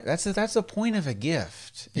That's the point of a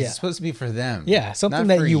gift. It's supposed to be for them. Yeah, something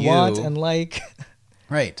that you want and like.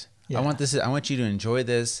 Right. Yeah. I want you to enjoy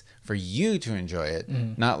this, for you to enjoy it,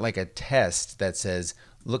 not like a test that says,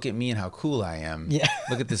 look at me and how cool I am. Yeah.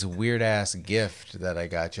 Look at this weird ass gift that I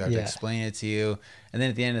got you. I have to explain it to you. And then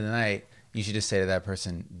at the end of the night, you should just say to that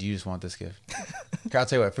person, do you just want this gift? I'll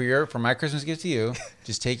tell you what, for my Christmas gift to you,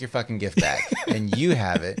 just take your fucking gift back and you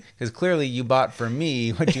have it. Because clearly you bought for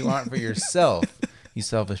me what you want for yourself, you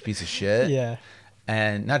selfish piece of shit. Yeah.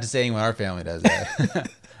 And not to say anyone in our family does that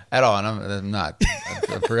at all. And I'm not.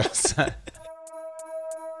 I'm for real.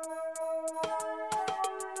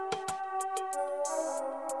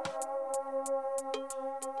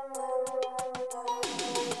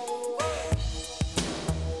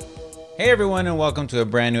 Hey everyone, and welcome to a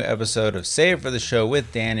brand new episode of Save for the Show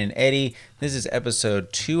with Dan and Eddie. This is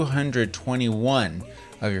episode 221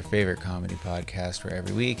 of your favorite comedy podcast, where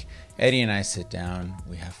every week Eddie and I sit down,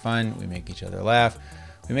 we have fun, we make each other laugh,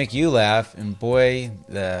 we make you laugh, and boy,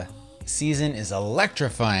 the season is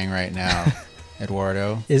electrifying right now,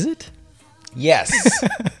 Eduardo. Is it? Yes.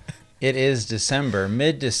 It is December,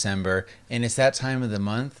 mid-December, and it's that time of the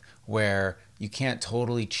month where you can't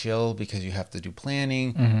totally chill because you have to do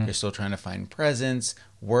planning. You're still trying to find presents,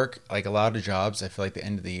 work. Like a lot of jobs, I feel like the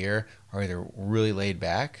end of the year are either really laid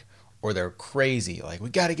back or they're crazy. Like, we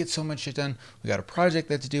got to get so much shit done. We got a project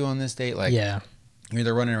that's due on this date. Like, Yeah. you're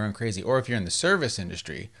either running around crazy, or if you're in the service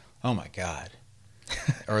industry, oh my God.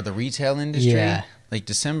 Or the retail industry. Yeah. Like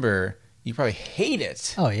December, you probably hate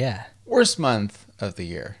it. Oh, yeah. Worst month of the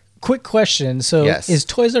year. Quick question. So Yes. is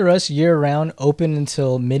Toys R Us year-round open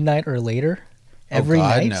until midnight or later? Every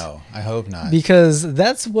night? No, I hope not. Because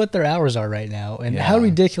that's what their hours are right now. And Yeah. how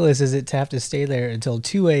ridiculous is it to have to stay there until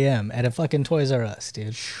 2 a.m. at a fucking Toys R Us,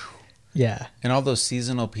 dude? Yeah. And all those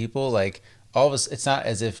seasonal people, like, all of us, it's not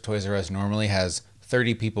as if Toys R Us normally has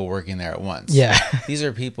 30 people working there at once. Yeah. These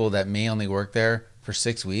are people that may only work there for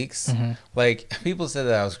 6 weeks. Like, people said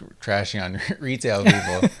that I was trashing on retail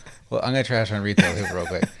people. Well, I'm going to trash on retail people real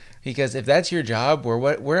quick. Because if that's your job,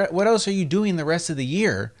 what else are you doing the rest of the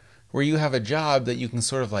year where you have a job that you can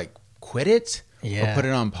sort of like quit it or put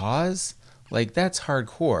it on pause? Like, that's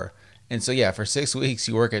hardcore. And so, yeah, for 6 weeks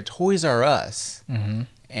you work at Toys R Us.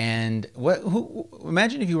 And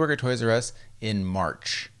imagine if you work at Toys R Us in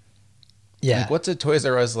March. Yeah. Like, what's a Toys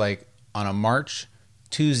R Us like on a March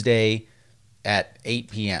Tuesday at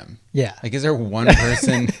 8 p.m.? Yeah. Like, is there one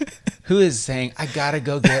person who is saying, I gotta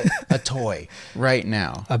go get a toy right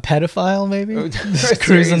now? A pedophile, maybe? Just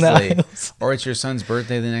cruising the Seriously. aisles. Or it's your son's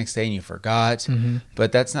birthday the next day and you forgot.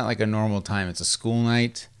 But that's not like a normal time. It's a school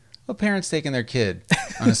night. Well, parents taking their kid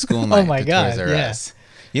on a school night my to God, Toys R yeah. Us.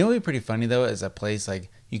 You know what would be pretty funny, though, is a place like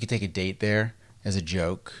you could take a date there as a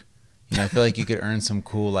joke. You know, I feel like you could earn some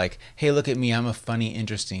cool, like, hey, look at me, I'm a funny,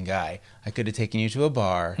 interesting guy. I could have taken you to a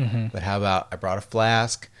bar, but how about I brought a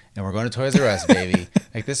flask and we're going to Toys R Us, baby.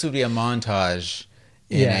 Like, this would be a montage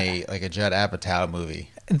in a Judd Apatow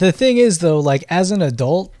movie. The thing is, though, like, as an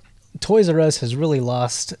adult, Toys R Us has really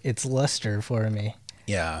lost its luster for me.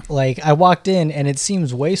 Yeah. Like, I walked in and it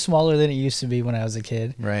seems way smaller than it used to be when I was a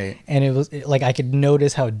kid. Right. And it was like I could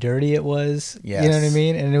notice how dirty it was. Yes. You know what I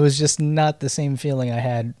mean? And it was just not the same feeling I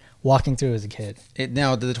had walking through as a kid.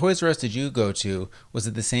 Now, the Toys R Us did you go to, was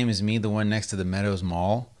it the same as me, the one next to the Meadows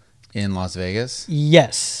Mall in Las Vegas?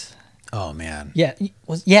 Yes. Oh, man. Yeah.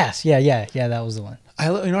 Yes. Yeah. That was the one. You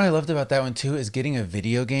know what I loved about that one too is getting a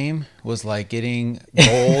video game was like getting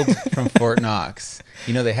gold from Fort Knox.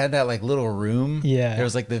 You know, they had that like little room. Yeah. There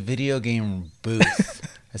was like the video game booth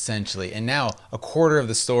essentially. And now a quarter of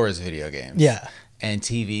the store is video games. Yeah. And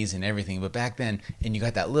TVs and everything. But back then, and you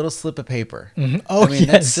got that little slip of paper. Oh, I mean,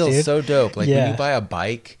 that's still dude. so dope. Like when Yeah. you buy a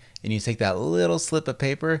bike and you take that little slip of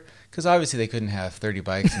paper, because obviously they couldn't have 30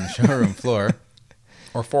 bikes on the showroom floor.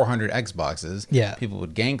 Or 400 Xboxes. Yeah. People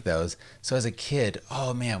would gank those. So as a kid,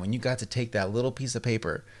 oh man, when you got to take that little piece of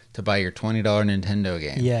paper to buy your $20 Nintendo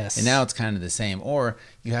game. Yes. And now it's kind of the same. Or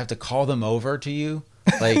you have to call them over to you,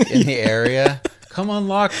 like in the area. Come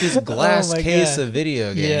unlock this glass my case God. of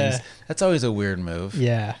video games. Yeah. That's always a weird move.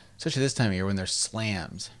 Yeah. Especially this time of year when they're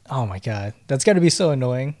slammed. Oh my God. That's got to be so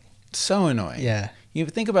annoying. So annoying. Yeah. You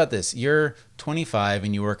think about this. You're 25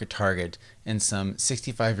 and you work at Target and some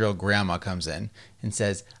 65-year-old grandma comes in and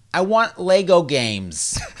says, I want Lego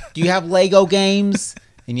games. Do you have Lego games?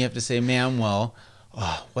 And you have to say, ma'am, well,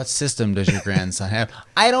 what system does your grandson have?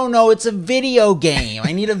 I don't know. It's a video game.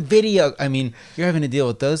 I need a video. I mean, you're having to deal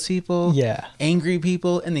with those people. Yeah. Angry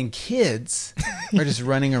people. And then kids are just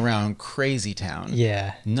running around crazy town.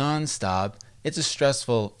 Yeah. Nonstop. It's a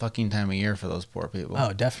stressful fucking time of year for those poor people.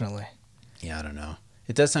 Oh, definitely. Yeah, I don't know.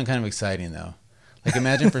 It does sound kind of exciting, though. Like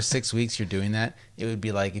imagine for 6 weeks you're doing that. It would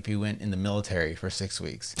be like if you went in the military for 6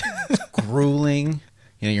 weeks. It's grueling.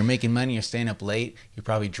 You know, you're making money, you're staying up late, you're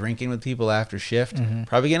probably drinking with people after shift,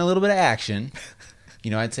 probably getting a little bit of action.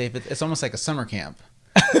 You know, I'd say if it's almost like a summer camp.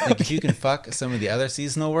 Like if you can fuck some of the other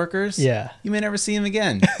seasonal workers, Yeah. you may never see them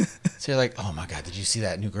again. So you're like, oh my God, did you see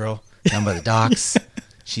that new girl down by the docks?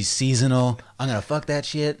 She's seasonal. I'm going to fuck that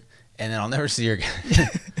shit. And then I'll never see her again.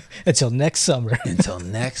 Until next summer. Until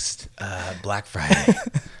next Black Friday.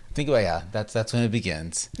 Think about, that's when it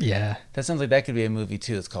begins. Yeah. That sounds like that could be a movie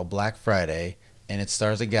too. It's called Black Friday. And it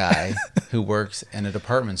stars a guy who works in a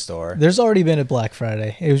department store. There's already been a Black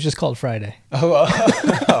Friday. It was just called Friday.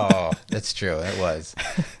 Oh, that's true. It was.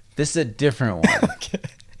 This is a different one. Okay.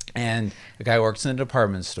 And the guy works in a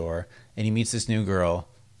department store, and he meets this new girl,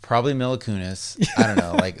 probably Mila Kunis. I don't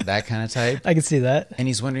know, like that kind of type. I can see that. And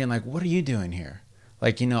he's wondering, like, what are you doing here?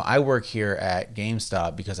 Like, you know, I work here at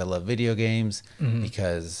GameStop because I love video games,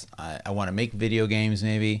 because I want to make video games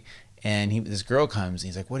maybe. And this girl comes, and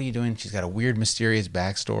he's like, what are you doing? She's got a weird, mysterious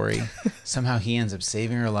backstory. Somehow he ends up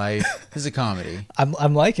saving her life. This is a comedy.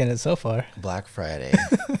 I'm liking it so far. Black Friday.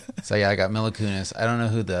 So, yeah, I got Mila Kunis. I don't know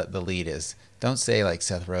who the lead is. Don't say, like,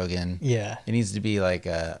 Seth Rogen. Yeah. It needs to be, like,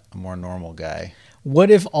 a more normal guy. What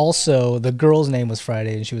if also the girl's name was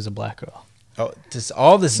Friday and she was a black girl? Oh, just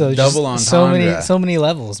all this So double just entendre. so many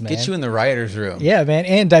levels, man. Get you in the writer's room. Yeah, man,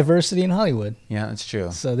 and diversity in Hollywood. Yeah, that's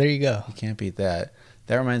true. So there you go. You can't beat that.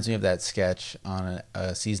 That reminds me of that sketch on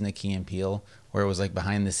a season of Key and Peele where it was like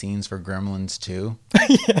behind the scenes for Gremlins 2. Yes,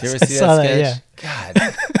 Did you ever see I saw that that, sketch?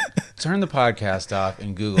 God. Turn the podcast off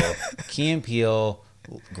and Google Key and Peele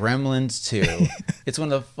Gremlins 2. It's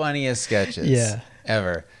one of the funniest sketches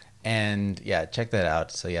ever. And yeah, check that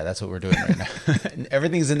out. So yeah, that's what we're doing right now.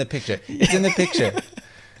 Everything's in the picture. It's in the picture.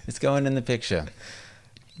 It's going in the picture.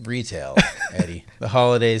 Retail, Eddie. The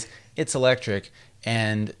holidays. It's electric.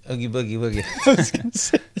 And Oogie Boogie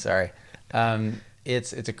Woogie. Sorry.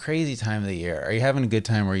 It's a crazy time of the year. Are you having a good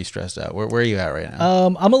time or are you stressed out? Where are you at right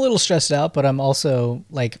now? I'm a little stressed out, but I'm also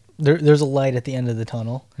like there's a light at the end of the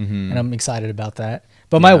tunnel, and I'm excited about that.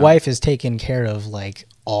 But my wife has taken care of like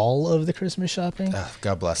all of the Christmas shopping. Oh,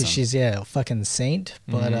 God bless him. Because she's a fucking saint.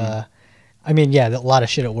 But I mean, yeah, a lot of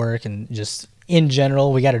shit at work and just in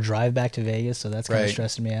general, we got to drive back to Vegas, so that's kind of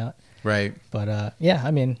stressing me out. Right. But yeah,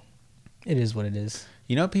 I mean, it is what it is.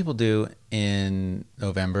 You know what people do in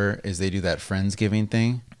November is they do that Friendsgiving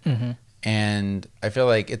thing. Mm-hmm. And I feel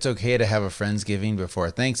like it's okay to have a Friendsgiving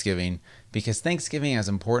before Thanksgiving because Thanksgiving, as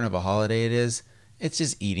important of a holiday it is, it's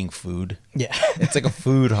just eating food. Yeah. It's like a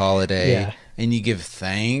food holiday. Yeah. And you give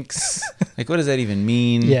thanks. Like, what does that even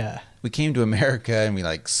mean? Yeah. We came to America and we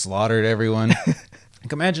like slaughtered everyone.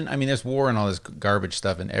 Like, imagine, I mean, there's war and all this garbage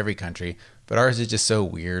stuff in every country, but ours is just so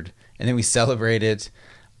weird. And then we celebrate it.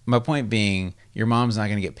 My point being, your mom's not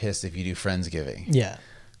going to get pissed if you do Friendsgiving. Yeah.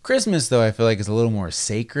 Christmas, though, I feel like is a little more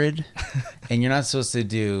sacred. And you're not supposed to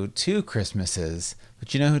do 2 Christmases.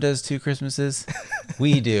 But you know who does 2 Christmases?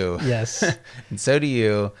 We do. Yes. And so do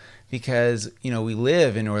you. Because, you know, we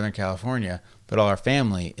live in Northern California, but all our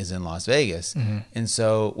family is in Las Vegas. Mm-hmm. And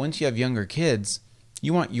so once you have younger kids,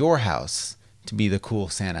 you want your house to be the cool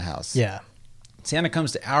Santa house. Yeah. Santa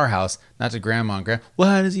comes to our house, not to grandma and grandma. Well,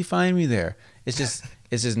 how does he find me there? It's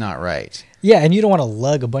just not right. Yeah, and you don't want to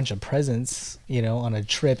lug a bunch of presents, you know, on a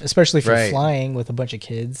trip, especially if you're Right. flying with a bunch of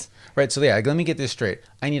kids. Right, so yeah, let me get this straight.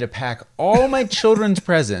 I need to pack all my children's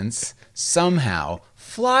presents somehow,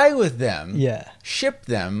 fly with them, ship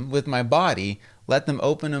them with my body, let them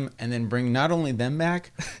open them, and then bring not only them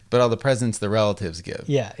back, but all the presents the relatives give.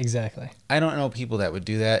 Yeah, exactly. I don't know people that would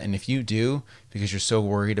do that, and if you do, because you're so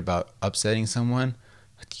worried about upsetting someone,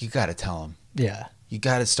 you got to tell them. Yeah. You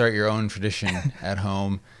got to start your own tradition at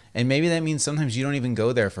home. And maybe that means sometimes you don't even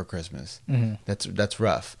go there for Christmas. Mm-hmm. That's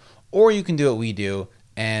rough. Or you can do what we do.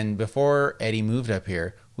 And before Eddie moved up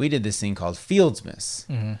here, we did this thing called Fieldsmas.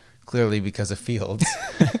 Mm-hmm. Clearly because of fields.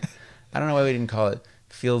 I don't know why we didn't call it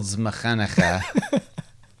Fieldsmachanacha.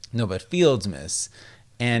 No, but Fieldsmas.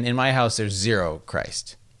 And in my house, there's 0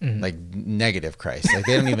 Christ. Mm-hmm. Like negative Christ. Like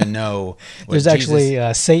they don't even know what There's actually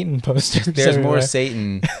Satan posters. There's everywhere. more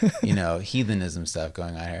Satan, you know, heathenism stuff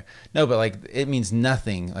going on here. No, but like it means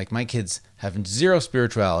nothing. Like my kids have 0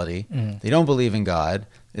 spirituality. Mm-hmm. They don't believe in God.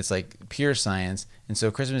 It's like pure science. And so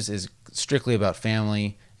Christmas is strictly about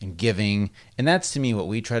family and giving. And that's to me what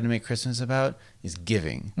we try to make Christmas about is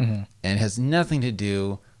giving. Mm-hmm. And it has nothing to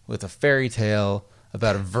do with a fairy tale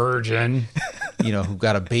about a virgin, you know, who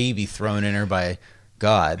got a baby thrown in her by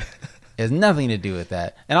God. It has nothing to do with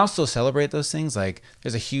that. And I'll still celebrate those things. Like,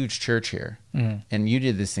 there's a huge church here. And you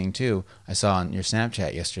did this thing too. I saw on your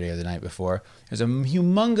Snapchat yesterday or the night before. There's a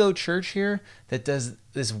humongo church here that does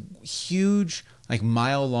this huge, like,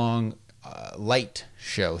 mile-long light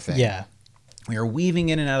show thing. Yeah. We are weaving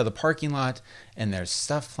in and out of the parking lot, and there's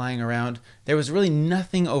stuff flying around. There was really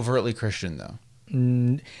nothing overtly Christian, though.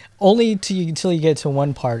 Only until you get to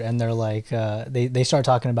one part, and they're like, they start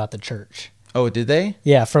talking about the church. Oh, did they?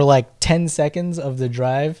 Yeah, for like 10 seconds of the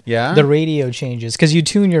drive, Yeah? the radio changes because you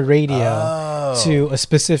tune your radio to a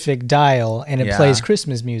specific dial and it Yeah. plays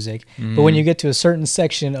Christmas music. But when you get to a certain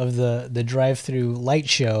section of the drive-through light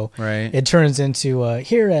show, Right. it turns into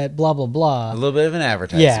here at blah blah blah. A little bit of an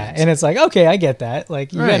advertisement. Yeah, and it's like, okay, I get that.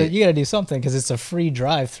 Like you Right. gotta do something because it's a free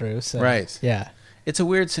drive-through. So Right. yeah, It's a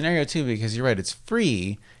weird scenario, too, because you're right. It's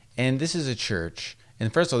free, and this is a church.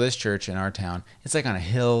 And first of all, this church in our town, it's like on a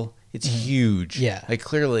hill. It's huge. Yeah. Like,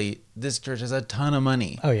 clearly, this church has a ton of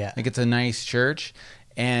money. Oh, yeah. Like, it's a nice church.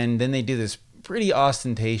 And then they do this pretty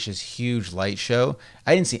ostentatious, huge light show.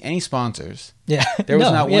 I didn't see any sponsors. yeah. There was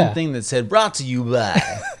No, not yeah. one thing that said, brought to you by,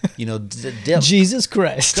 Jesus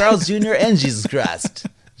Christ. Carl's Jr. and Jesus Christ.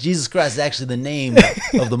 Jesus Christ is actually the name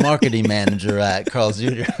of the marketing manager at Carl's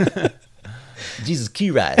Jr. Jesus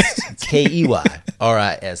Christ. It's Keyrist.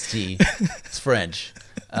 It's French.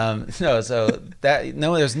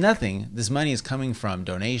 There's nothing. This money is coming from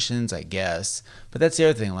donations, I guess. But that's the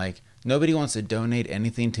other thing. Like, nobody wants to donate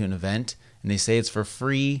anything to an event, and they say it's for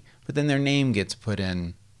free, but then their name gets put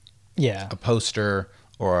in Yeah. a poster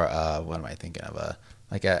or what am I thinking of?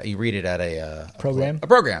 You read it at a Program? A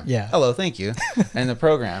program. Yeah. Hello, thank you. And the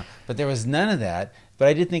program. But there was none of that. But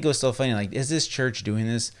I did think it was so funny. Like, is this church doing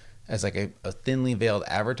this as like a thinly veiled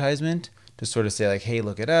advertisement to sort of say like, hey,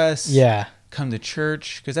 look at us. Yeah. Come to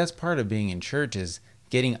church, because that's part of being in church is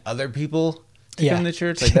getting other people to Yeah. come to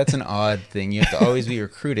church. Like, that's an odd thing. You have to always be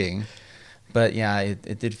recruiting. But yeah,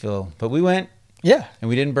 it did feel. But we went Yeah. and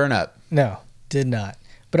we didn't burn up. No, did not.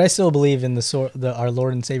 But I still believe in our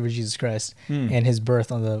Lord and Savior Jesus Christ and His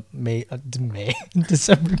birth on the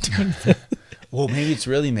December 25th. Well, maybe it's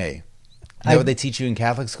really May. Is that what they teach you in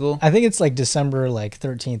Catholic school? I think it's like December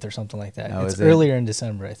 13th or something like that. Oh, It's is it? earlier in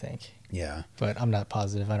December, I think. Yeah. But I'm not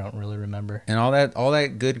positive. I don't really remember. And all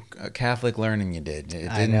that good Catholic learning you did,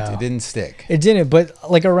 I know. it didn't stick. It didn't, but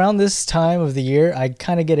like around this time of the year, I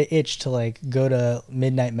kind of get an itch to like go to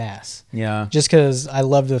midnight mass. Yeah. Just because I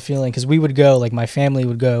love the feeling. Because we would go, like my family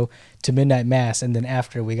would go to midnight mass, and then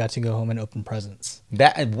after we got to go home and open presents.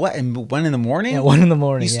 That what? And 1 in the morning? At 1 in the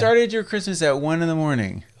morning. You yeah. started your Christmas at 1 in the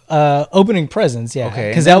morning. Opening presents, yeah. Okay,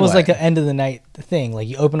 Because and that then was like what? an end of the night thing. Like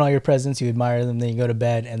you open all your presents, you admire them, then you go to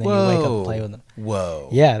bed, and then you wake up and play with them. Whoa.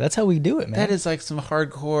 Yeah, that's how we do it, man. That is like some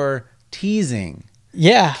hardcore teasing.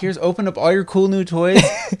 Yeah, Here's open up all your cool new toys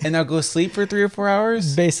and now go sleep for 3 or 4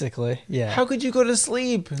 hours? basically, yeah. How could you go to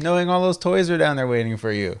sleep knowing all those toys are down there waiting for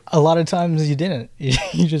you? A lot of times you didn't.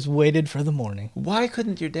 You just waited for the morning. Why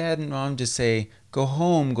couldn't your dad and mom just say, go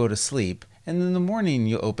home, go to sleep, and in the morning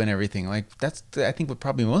you open everything? Like, that's, I think, what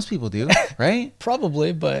probably most people do, right?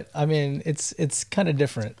 Probably, but I mean, it's kind of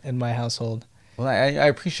different in my household. Well, I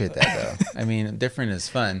appreciate that, though. I mean, different is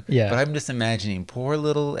fun. Yeah. But I'm just imagining poor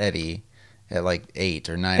little Eddie at like 8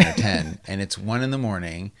 or 9 or 10, and it's 1 in the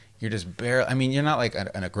morning. You're just barely, I mean, you're not like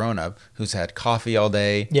a grown-up who's had coffee all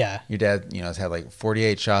day. Yeah. Your dad, has had like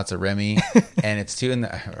 48 shots of Remy, and it's 2 in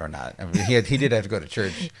the, or not. I mean, he did have to go to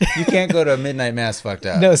church. You can't go to a midnight mass fucked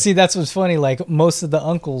up. No, see, that's what's funny. Like most of the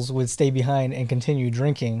uncles would stay behind and continue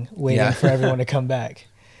drinking, waiting Yeah. for everyone to come back.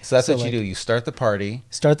 So that's So, what like, you do. You start the party.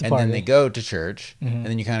 Start the and party. then they go to church, and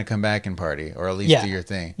then you kind of come back and party, or at least Yeah. do your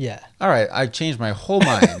thing. Yeah. All right, I've changed my whole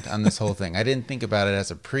mind on this whole thing. I didn't think about it as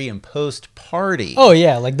a pre and post party. Oh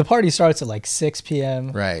yeah, like the party starts at like 6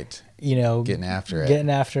 p.m. Right. Getting after it. Getting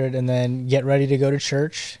after it, and then get ready to go to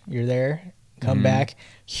church. You're there, come back.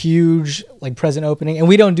 Huge like present opening, and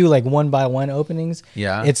we don't do like one by one openings.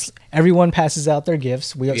 Yeah. It's everyone passes out their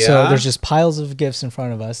gifts. So Yeah. there's just piles of gifts in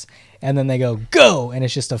front of us, and then they go, and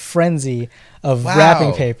it's just a frenzy of Wow.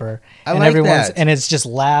 wrapping paper. I and like everyone's that. and it's just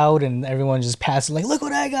loud, and everyone just passes like, look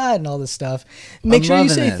what I got, and all this stuff. Make sure you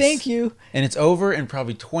loving say this. thank you. And it's over in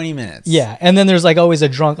probably 20 minutes. Yeah, and then there's like always a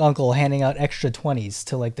drunk uncle handing out extra 20s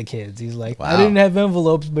to like the kids. He's like, I Wow. didn't have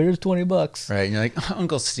envelopes, but here's $20. Right. And you're like,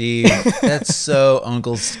 Uncle Steve. That's so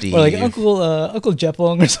Uncle Steve. Or like Uncle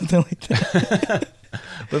Jepong or something like that.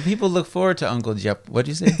 But people look forward to Uncle Jep. What'd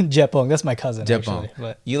you say? Jepong, that's my cousin Jepong. actually.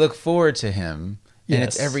 But You look forward to him. And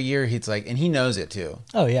it's every year he's like, and he knows it too.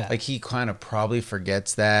 Oh yeah. Like he kind of probably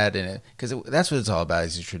forgets that, and because that's what it's all about,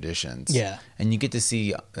 is your traditions. Yeah. And you get to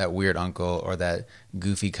see that weird uncle or that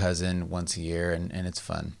goofy cousin once a year, and it's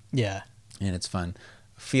fun. Yeah. And it's fun.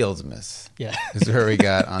 Fieldsmas. Yeah. Is where we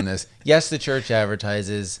got on this. Yes, the church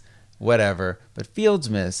advertises whatever, but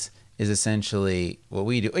Fieldsmas is essentially what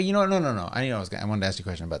we do. No. I wanted to ask you a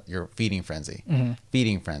question about your feeding frenzy. Mm-hmm.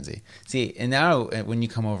 Feeding frenzy. See, and now when you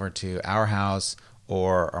come over to our house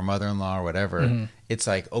or our mother-in-law or whatever, mm-hmm. it's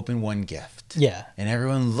like open one gift. Yeah. And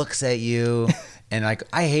everyone looks at you. And like,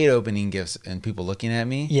 I hate opening gifts and people looking at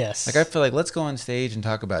me. Yes. Like, I feel like, let's go on stage and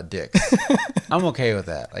talk about dicks. I'm okay with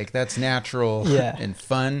that. Like, that's natural and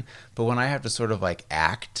fun. But when I have to sort of like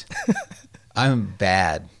act, I'm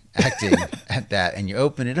bad acting at that. And you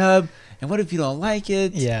open it up, and what if you don't like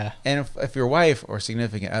it? Yeah. And if your wife or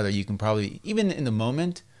significant other, you can probably, even in the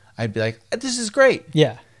moment, I'd be like, this is great.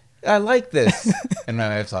 Yeah. I like this. And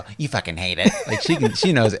my wife's all, you fucking hate it. Like,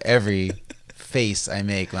 she knows every face I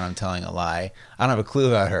make when I'm telling a lie. I don't have a clue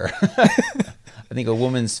about her. I think a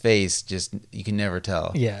woman's face, just, you can never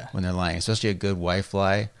tell when they're lying, especially a good wife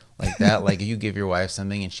lie like that. Like, if you give your wife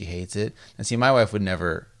something and she hates it, and see, my wife would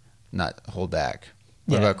never not hold back.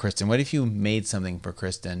 What about Kristen? What if you made something for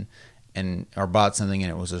Kristen or bought something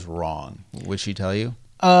and it was just wrong? Would she tell you?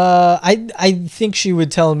 I think she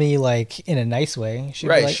would tell me, like, in a nice way. She'd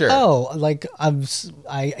be like, sure. Oh, like,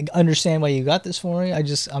 I understand why you got this for me.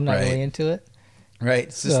 I'm not really into it. Right.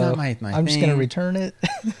 It's just not my I'm just going to return it.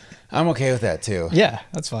 I'm okay with that too. Yeah,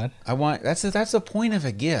 that's fine. That's the point of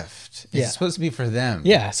a gift. It's supposed to be for them.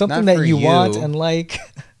 Yeah, something that you want and like.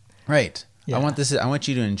 Right. Yeah. I want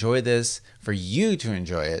you to enjoy this, for you to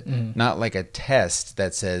enjoy it, not like a test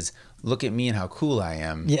that says, look at me and how cool I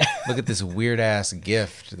am. Yeah. Look at this weird ass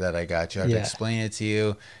gift that I got you. I have to explain it to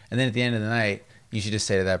you. And then at the end of the night, you should just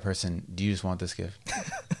say to that person, do you just want this gift?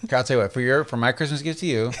 I'll tell you what, for my Christmas gift to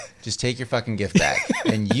you, just take your fucking gift back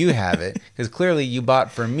and you have it. Because clearly you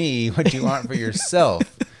bought for me what you want for yourself,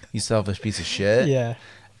 you selfish piece of shit. Yeah.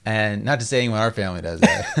 And not to say anyone in our family does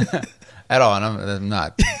that at all. And I'm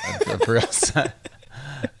not for real.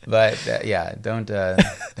 But don't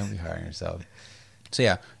be hard on yourself. So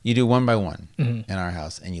yeah, you do one by one in our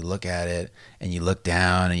house, and you look at it, and you look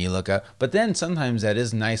down, and you look up. But then sometimes that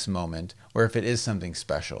is a nice moment, or if it is something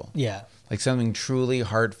special, like something truly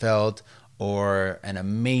heartfelt or an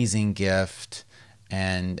amazing gift,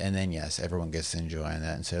 and then yes, everyone gets to enjoy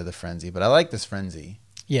that instead of the frenzy. But I like this frenzy.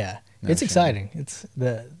 Yeah, it's exciting. It's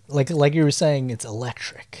like you were saying, it's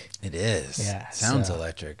electric. It is. Yeah, sounds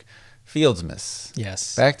electric. Fieldsmas.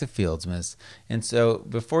 Yes. Back to Fieldsmas. And so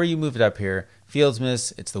before you moved up here,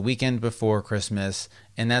 Fieldsmas, it's the weekend before Christmas,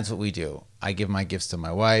 and that's what we do. I give my gifts to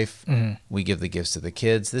my wife. We give the gifts to the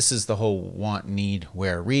kids. This is the whole want, need,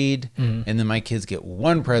 wear, read. And then my kids get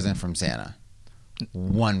one present from Santa.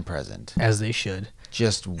 One present. As they should.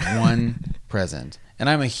 Just one present. And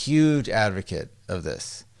I'm a huge advocate of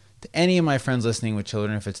this. To any of my friends listening with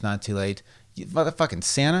children, if it's not too late, motherfucking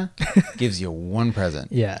Santa gives you one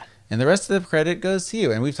present. Yeah. And the rest of the credit goes to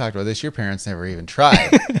you. And we've talked about this. Your parents never even tried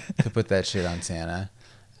to put that shit on Santa.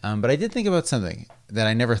 But I did think about something that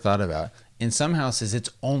I never thought about. In some houses, it's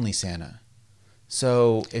only Santa.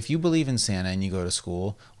 So if you believe in Santa and you go to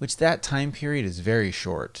school, which that time period is very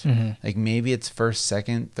short, like maybe it's first,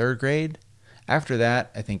 second, third grade. After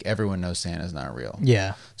that, I think everyone knows Santa's not real.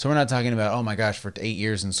 Yeah. So we're not talking about, oh my gosh, for 8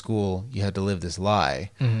 years in school, you had to live this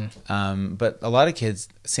lie. But a lot of kids,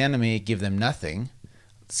 Santa may give them nothing.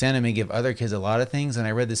 Santa may give other kids a lot of things. And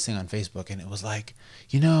I read this thing on Facebook, and it was like,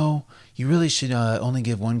 you really should only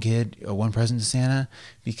give one kid one present to Santa,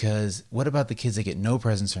 because what about the kids that get no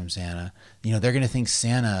presents from Santa? They're going to think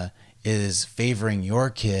Santa is favoring your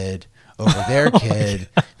kid over their kid,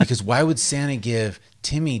 because why would Santa give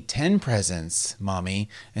Timmy 10 presents, Mommy,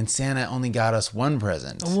 and Santa only got us one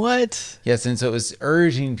present? What? Yes, and so it was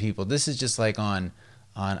urging people. This is just like on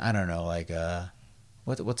I don't know, like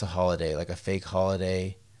what's a holiday, like a fake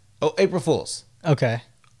holiday? Oh, April Fools. Okay.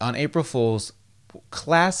 On April Fools,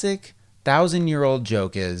 classic 1,000-year-old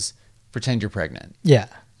joke is pretend you're pregnant. Yeah.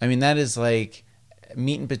 I mean, that is like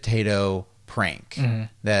meat and potato prank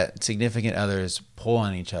that significant others pull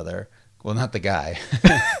on each other. Well, not the guy.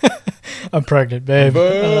 I'm pregnant, babe.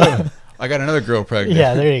 I got another girl pregnant.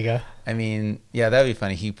 Yeah, there you go. I mean, yeah, that would be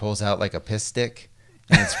funny. He pulls out like a piss stick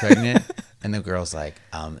and it's pregnant. And the girl's like,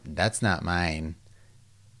 that's not mine.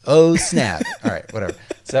 Oh, snap. All right, whatever.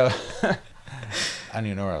 So I don't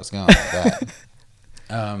even know where I was going with that.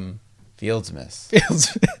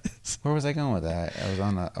 Fieldsmas. Where was I going with that? I was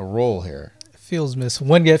on a roll here. Fieldsmas.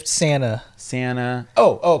 One gift, Santa.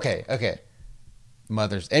 Oh, okay.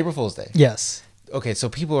 April Fool's Day. Yes. okay, so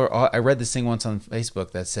people are, I read this thing once on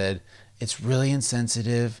Facebook that said, it's really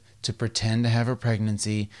insensitive to pretend to have a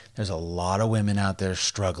pregnancy. There's a lot of women out there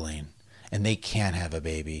struggling and they can't have a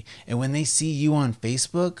baby. And when they see you on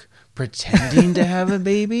Facebook pretending to have a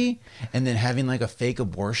baby and then having like a fake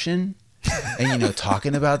abortion and, you know,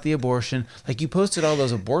 talking about the abortion, like you posted all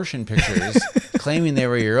those abortion pictures claiming they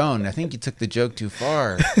were your own. I think you took the joke too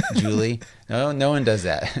far, Julie. No one does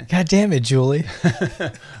that. God damn it, Julie.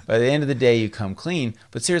 By the end of the day, you come clean.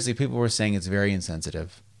 But seriously, people were saying it's very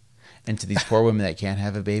insensitive. And to these poor women that can't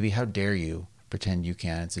have a baby, how dare you pretend you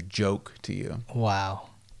can? It's a joke to you. Wow.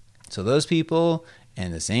 So those people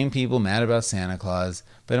and the same people mad about Santa Claus.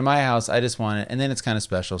 But in my house, I just want it. And then it's kind of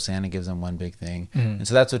special. Santa gives them one big thing. Mm-hmm. And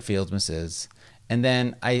so that's what Fieldsmas is. And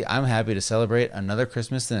then I'm happy to celebrate another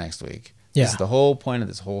Christmas the next week. Yeah. This is the whole point of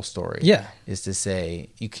this whole story. Yeah. Is to say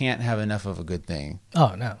you can't have enough of a good thing.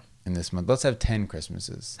 Oh, no. In this month. Let's have 10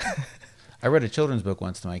 Christmases. I read a children's book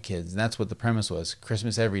once to my kids, and that's what the premise was.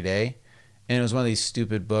 Christmas every day. And it was one of these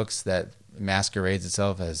stupid books that masquerades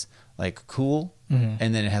itself as like cool. Mm-hmm.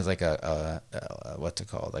 And then it has like a what's it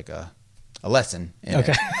called? Like a lesson in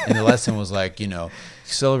it. And the lesson was like, you know,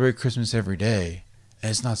 celebrate Christmas every day and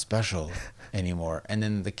it's not special anymore. And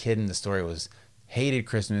then the kid in the story hated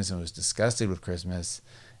Christmas and was disgusted with Christmas.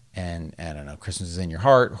 And I don't know, Christmas is in your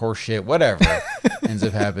heart, horse shit, whatever ends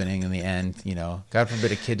up happening in the end. You know, God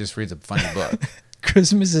forbid a kid just reads a funny book.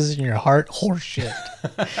 Christmas is in your heart, horse shit.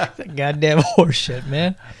 Goddamn horse shit,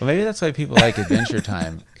 man. Well, maybe that's why people like Adventure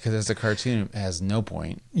Time, because it's a cartoon, it has no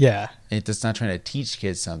point. Yeah. It's not trying to teach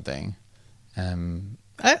kids something. I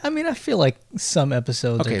mean, I feel like some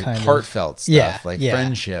episodes are kind heartfelt stuff, like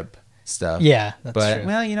friendship stuff. Yeah, that's true.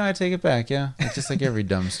 Well, you know, I take it back, yeah. It's just like every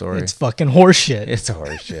dumb story. It's fucking horseshit. It's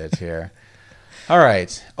horseshit here. All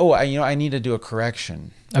right. Oh, I need to do a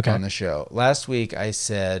correction on the show. Last week I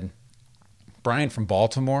said Brian from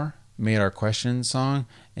Baltimore made our question song.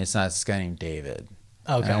 It's not this guy named David.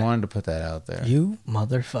 Okay. And I wanted to put that out there. You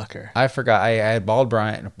motherfucker. I forgot. I had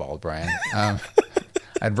Brian. I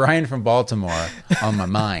had Brian from Baltimore on my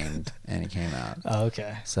mind, and he came out. Oh,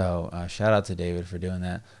 okay. So shout out to David for doing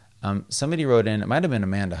that. Somebody wrote in, it might have been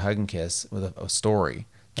Amanda Hugginkiss, with a story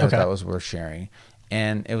that I thought was worth sharing.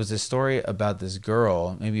 And it was a story about this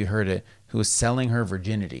girl, maybe you heard it, who was selling her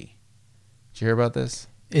virginity. Did you hear about this?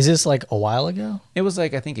 Is this like a while ago? It was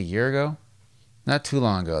like, I think, a year ago. Not too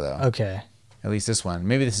long ago, though. Okay. At least this one.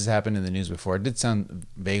 Maybe this has happened in the news before. It did sound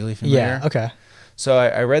vaguely familiar. Yeah, okay. So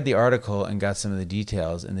I read the article and got some of the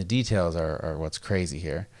details, and the details are what's crazy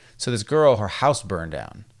here. So this girl, her house burned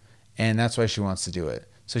down, and that's why she wants to do it.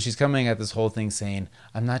 So she's coming at this whole thing saying,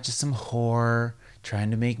 I'm not just some whore trying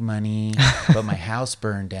to make money, but my house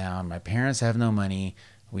burned down. My parents have no money.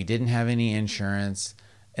 We didn't have any insurance.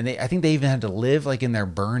 And I think they even had to live like in their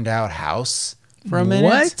burned out house for a minute.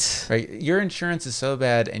 What? Right? Your insurance is so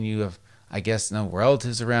bad and you have, I guess, no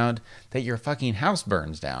relatives around that your fucking house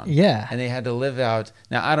burns down. Yeah. And they had to live out.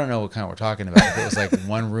 Now, I don't know what kind we're talking about. If it was like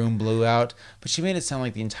one room blew out. But she made it sound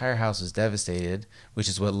like the entire house was devastated, which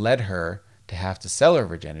is what led her to have to sell her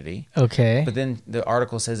virginity. Okay. But then the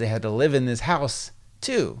article says they had to live in this house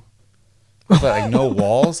too. But like no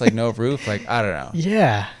walls, like no roof, like I don't know.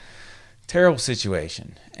 Yeah. Terrible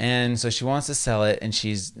situation. And so she wants to sell it, and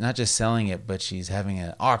she's not just selling it, but she's having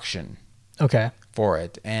an auction. Okay. For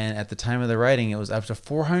it. And at the time of the writing, it was up to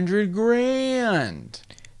 $400,000.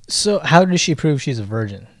 So how does she prove she's a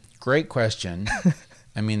virgin? Great question.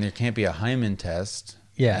 I mean, there can't be a hymen test.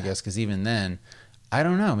 Yeah. I guess, because even then, I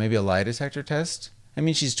don't know, maybe a lie detector test? I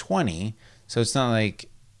mean, she's 20, so it's not like,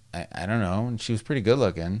 I don't know. She was pretty good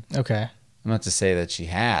looking. Okay. I'm not to say that she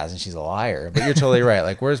has and she's a liar, but you're totally right.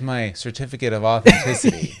 Like, where's my certificate of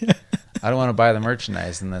authenticity? I don't want to buy the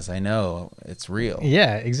merchandise unless I know it's real.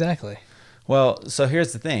 Yeah, exactly. Well, so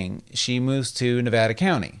here's the thing. She moves to Nevada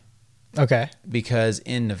County. Okay. Because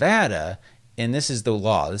in Nevada, and this is the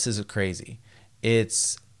law, this is crazy.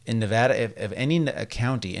 It's in Nevada, if any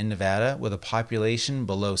county in Nevada with a population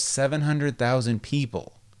below 700,000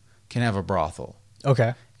 people can have a brothel.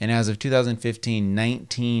 Okay. And as of 2015,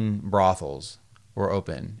 19 brothels were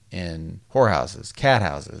open in whorehouses, cat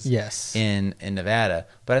houses. Yes. In Nevada.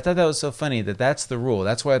 But I thought that was so funny that that's the rule.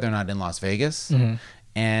 That's why they're not in Las Vegas. Mm-hmm.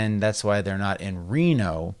 And that's why they're not in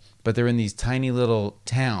Reno, but they're in these tiny little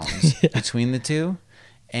towns between the two.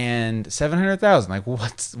 And 700,000, like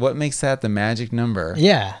what makes that the magic number?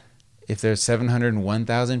 Yeah. If there's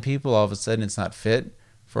 701,000 people, all of a sudden it's not fit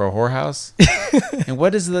for a whorehouse? And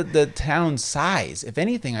what is the town size? If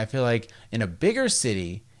anything, I feel like in a bigger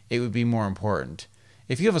city, it would be more important.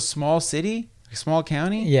 If you have a small city, a small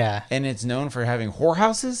county, yeah, and it's known for having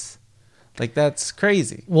whorehouses, Like, that's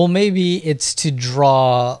crazy. Well, maybe it's to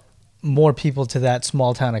draw more people to that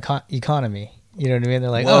small town economy. You know what I mean? They're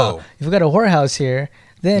like, Whoa. oh, if we got a whorehouse here,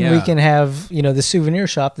 then we Yeah. can have, the souvenir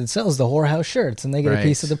shop that sells the whorehouse shirts, and they get a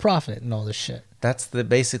piece Right. of the profit and all this shit. That's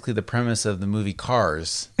basically the premise of the movie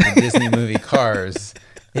Cars. The Disney movie Cars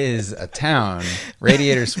is a town,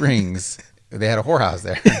 Radiator Springs. They had a whorehouse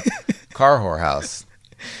there. Car whorehouse.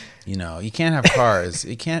 You can't have cars.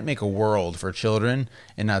 You can't make a world for children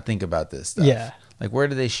and not think about this stuff. Yeah. Like, where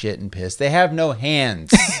do they shit and piss? They have no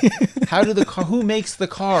hands. Who makes the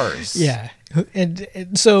cars? Yeah. And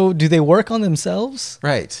so do they work on themselves?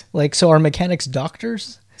 Right. Like, so are mechanics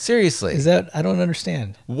doctors? Seriously. I don't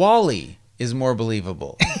understand. WALL-E is more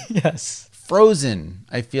believable. Yes. Frozen,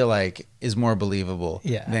 I feel like, is more believable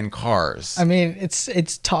than Cars. I mean,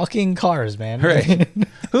 it's talking cars, man. Right.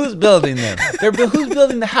 Who's building them? Who's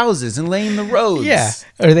building the houses and laying the roads? Yeah.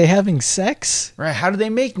 Are they having sex? Right. How do they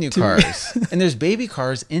make new cars? And there's baby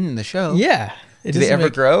cars in the show. Yeah. Do they ever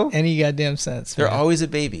grow? Any goddamn sense. They're man. always a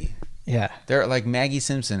baby. Yeah. They're like Maggie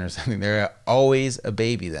Simpson or something. They're always a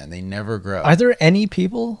baby then. They never grow. Are there any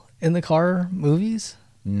people in the car movies?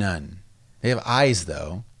 None. They have eyes,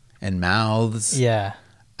 though, and mouths. Yeah.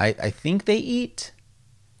 I think they eat.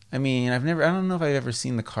 I mean, I don't know if I've ever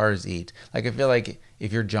seen the cars eat. Like, I feel like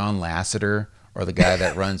if you're John Lasseter or the guy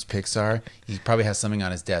that runs Pixar, he probably has something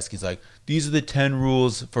on his desk. He's like, these are the 10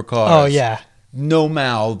 rules for cars. Oh, yeah. No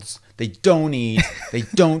mouths. They don't eat. They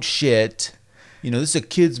don't shit. This is a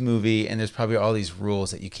kid's movie, and there's probably all these rules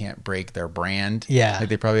that you can't break their brand. Yeah. Like,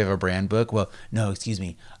 they probably have a brand book. Well, no, excuse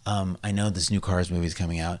me. I know this new Cars movie is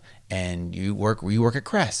coming out, and you work at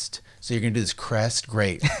Crest. So you're going to do this Crest.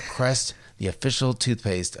 Great. Crest, the official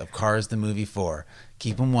toothpaste of Cars the Movie 4.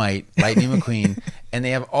 Keep them white, Lightning McQueen. And they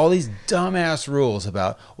have all these dumbass rules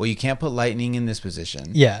about, well, you can't put Lightning in this position.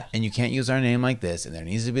 Yeah. And you can't use our name like this, and there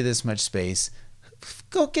needs to be this much space.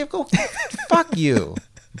 Go, fuck you,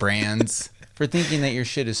 brands, for thinking that your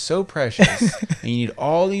shit is so precious and you need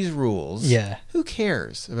all these rules. Yeah. Who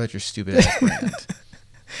cares about your stupid ass brand?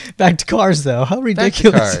 Back to Cars, though. How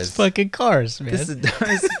ridiculous Cars. is fucking Cars, man? This is the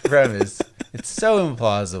dumbest premise. It's so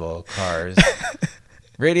implausible. Cars.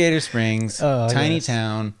 Radiator Springs, tiny yes.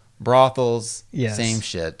 town, brothels, Yes. same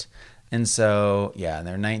shit. And so, and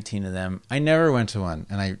there are 19 of them. I never went to one,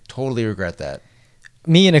 and I totally regret that.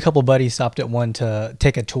 Me and a couple buddies stopped at one to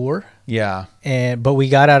take a tour. Yeah. But we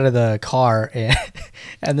got out of the car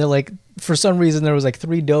and they're like, for some reason there was like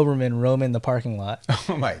 3 Doberman roaming the parking lot.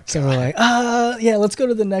 Oh my God. So we're like, yeah, let's go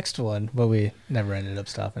to the next one. But we never ended up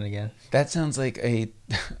stopping again. That sounds like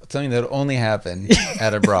something that would only happen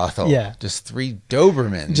at a brothel. Yeah. Just 3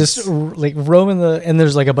 Dobermans. Just like roaming and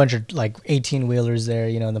there's like a bunch of like 18 wheelers there,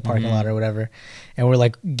 in the parking lot or whatever. And we're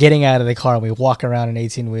like getting out of the car and we walk around an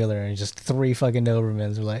 18 wheeler and just 3 fucking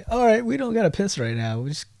Dobermans. We're like, all right, we don't got to piss right now. We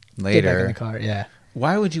just get back in the car. Yeah.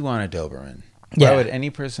 Why would you want a Doberman? Yeah. Why would any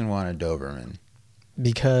person want a Doberman?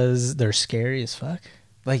 Because they're scary as fuck.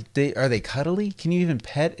 Like, are they cuddly? Can you even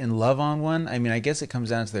pet and love on one? I mean, I guess it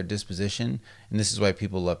comes down to their disposition, and this is why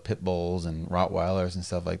people love pit bulls and Rottweilers and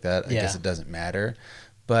stuff like that. I guess it doesn't matter.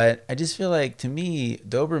 But I just feel like, to me,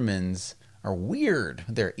 Dobermans are weird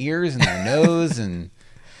with their ears and their nose, and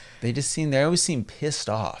they always seem pissed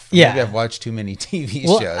off. Yeah. Maybe I've watched too many TV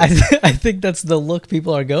Well, shows. I think that's the look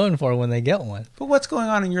people are going for when they get one. But what's going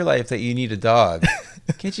on in your life that you need a dog?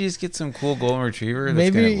 Can't you just get some cool golden retriever that's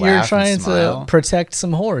Maybe gonna you're laugh trying and smile? to protect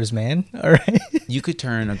some whores, man. All right. You could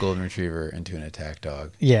turn a golden retriever into an attack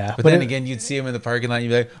dog. Yeah. But then again, you'd see him in the parking lot and you'd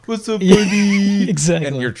be like, what's up, Yeah, buddy? exactly.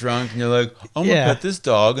 And you're drunk and you're like, I'm going to Yeah. pet this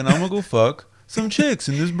dog and I'm going to go fuck some chicks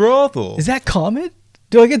in this brothel. Is that Comet?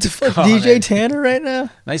 Do I get to fuck Comet. DJ Tanner right now?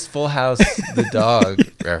 Nice Full House, the dog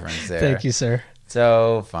reference there. Thank you, sir.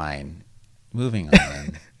 So, fine. Moving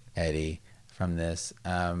on, Eddie, from this.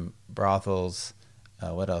 Brothels.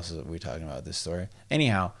 What else are we talking about this story?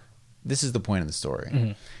 Anyhow, this is the point of the story.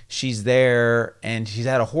 Mm-hmm. She's there and she's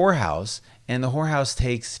at a whorehouse, and the whorehouse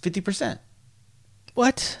takes 50%.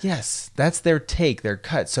 What? Yes, that's their take, their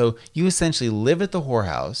cut. So you essentially live at the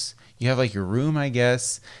whorehouse. You have like your room, I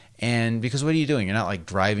guess. And because what are you doing? You're not like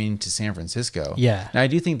driving to San Francisco. Yeah. Now, I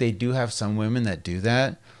do think they do have some women that do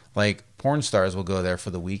that. Like porn stars will go there for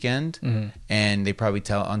the weekend, and they probably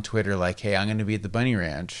tell on Twitter like, hey, I'm going to be at the Bunny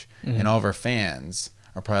Ranch. And all of our fans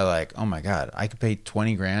are probably like, oh my God, I could pay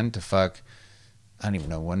 $20,000 to fuck. I don't even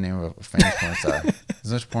know one name of a famous porn star.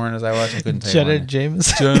 As much porn as I watch, I couldn't tell you Jenna one.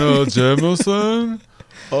 Jameson. Jenna Jameson.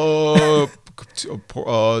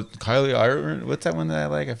 Kylie Iron. What's that one that I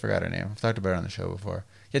like? I forgot her name. I've talked about her on the show before.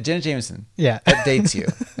 Yeah, Jenna Jameson. Yeah. That dates you.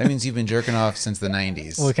 That means you've been jerking off since the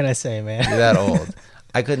 90s. What can I say, man? You're that old.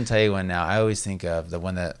 I couldn't tell you one now. I always think of the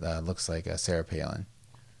one that looks like Sarah Palin.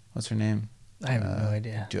 What's her name? I have no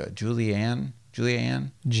idea. Julia Ann?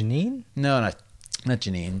 Janine? No, not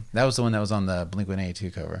Janine. That was the one that was on the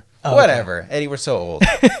Blink-182 cover. Oh, Whatever. Okay. Eddie, we're so old.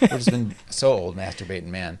 We've just been so old masturbating,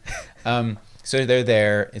 man. So they're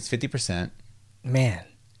there. It's 50%. Man.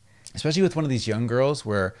 Especially with one of these young girls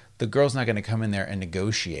where the girl's not going to come in there and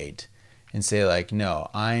negotiate and say like, no,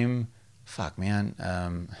 fuck, man.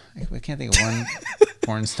 I can't think of one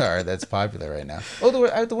porn star that's popular right now.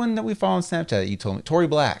 Oh, the one that we follow on Snapchat that you told me. Tory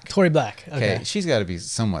Black. Tory Black. Okay. She's got to be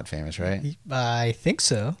somewhat famous, right? I think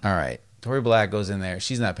so. All right. Tory Black goes in there.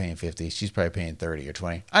 She's not paying 50. She's probably paying 30 or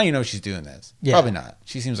 20. I don't even know if she's doing this. Yeah. Probably not.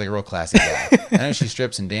 She seems like a real classy guy. I know she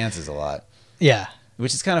strips and dances a lot. Yeah.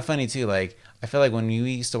 Which is kind of funny too. Like, I feel like when you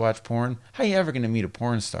used to watch porn, how are you ever going to meet a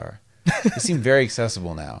porn star? They seem very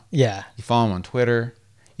accessible now. Yeah. You follow them on Twitter.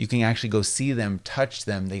 You can actually go see them, touch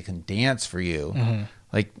them. They can dance for you. Mm-hmm.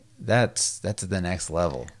 Like, that's the next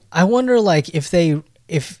level. I wonder, like,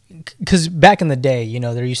 because back in the day, you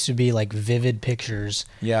know, there used to be like Vivid Pictures,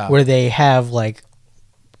 where they have like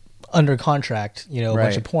under contract, you know, a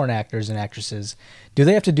bunch of porn actors and actresses. Do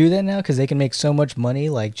they have to do that now? Because they can make so much money,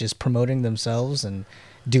 like just promoting themselves and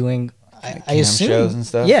doing. I assume shows and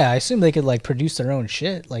stuff. Yeah, I assume they could like produce their own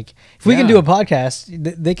shit. Like, if we can do a podcast,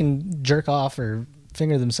 they can jerk off or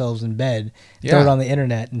finger themselves in bed, throw it on the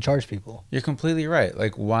internet, and charge people. You're completely right.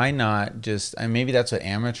 Like, why not just? I mean, maybe that's what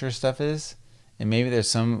amateur stuff is. And maybe there's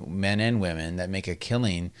some men and women that make a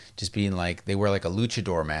killing just being like, they wear like a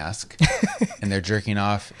luchador mask and they're jerking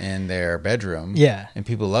off in their bedroom. Yeah. And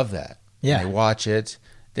people love that. Yeah. And they watch it.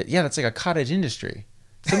 That's like a cottage industry.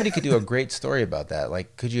 Somebody could do a great story about that.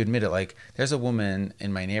 Like, could you admit it? Like, there's a woman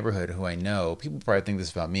in my neighborhood who I know. People probably think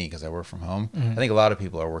this about me because I work from home. Mm-hmm. I think a lot of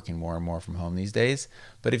people are working more and more from home these days.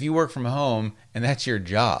 But if you work from home and that's your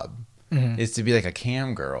job, is to be like a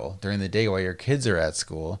cam girl during the day while your kids are at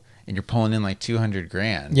school, and you're pulling in like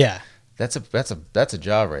 $200,000. Yeah. That's a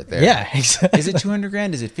job right there. Yeah, exactly. Is it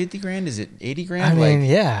 $200,000? Is it $50,000? Is it $80,000? I mean,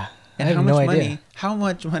 yeah. And how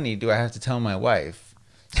much money do I have to tell my wife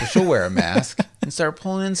so she'll wear a mask and start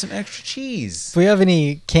pulling in some extra cheese? If we have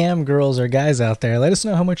any cam girls or guys out there, let us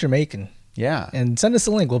know how much you're making. Yeah. And send us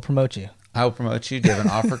a link. We'll promote you. I'll promote you. Do you have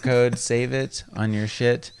an offer code? Save it on your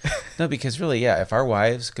shit. No, because really, if our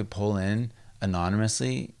wives could pull in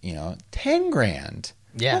anonymously, $10,000.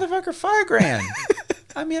 Yeah. Motherfucker, $5,000.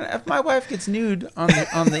 I mean, if my wife gets nude on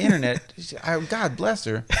the internet, God bless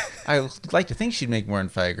her. I would like to think she'd make more than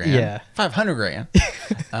 $5,000. Yeah.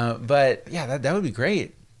 $500,000. But yeah, that would be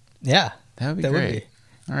great. Yeah. That would be great.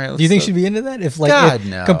 All right. Do you think she'd be into that? If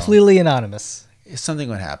no. Completely anonymous. If something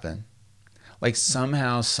would happen. Like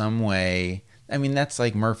somehow, some way. I mean, that's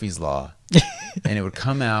like Murphy's Law. And it would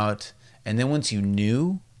come out. And then once you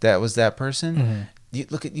knew that was that person,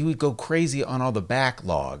 you would go crazy on all the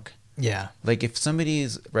backlog. Yeah. Like if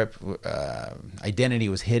somebody's identity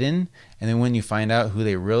was hidden, and then when you find out who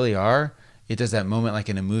they really are, it does that moment like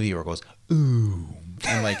in a movie where it goes, ooh.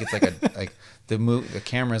 And like it's like the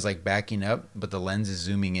camera is like backing up, but the lens is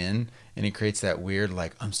zooming in, and it creates that weird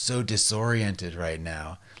like, I'm so disoriented right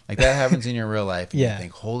now. Like that happens in your real life. And you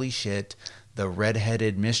think, holy shit, the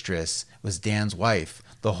redheaded mistress was Dan's wife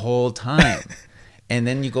the whole time. And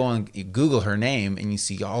then you go on, you Google her name, and you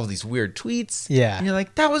see all these weird tweets. Yeah. And you're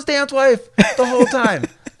like, that was Dan's wife the whole time.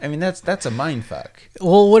 I mean, that's a mind fuck.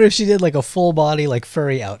 Well, what if she did like a full body, like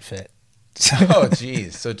furry outfit? Oh,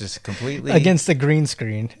 geez. So just completely. Against the green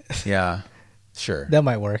screen. Yeah. Sure. That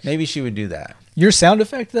might work. Maybe she would do that. Your sound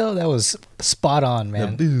effect, though, that was spot on,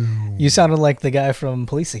 man. You sounded like the guy from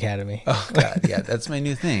Police Academy. Oh, God. Yeah, that's my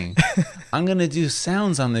new thing. I'm going to do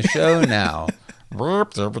sounds on the show now.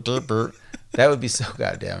 That would be so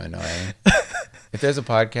goddamn annoying. If there's a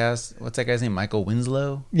podcast, what's that guy's name? Michael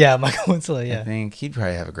Winslow? Yeah, Michael Winslow, yeah. I think he'd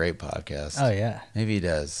probably have a great podcast. Oh, yeah. Maybe he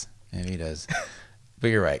does. But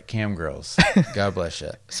you're right. Cam girls. God bless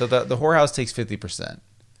you. So the whorehouse takes 50%.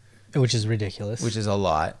 Which is ridiculous. Which is a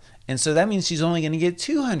lot. And so that means she's only going to get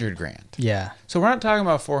 $200,000. Yeah. So we're not talking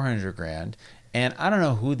about $400,000. And I don't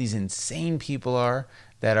know who these insane people are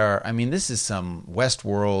that are, I mean, this is some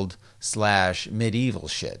Westworld / medieval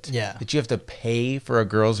shit. Yeah. That you have to pay for a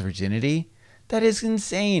girl's virginity. That is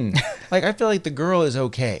insane. Like, I feel like the girl is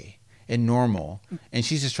okay and normal, and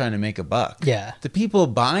she's just trying to make a buck. Yeah. The people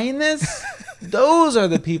buying this, those are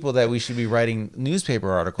the people that we should be writing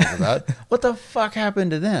newspaper articles about. What the fuck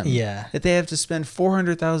happened to them? Yeah. That they have to spend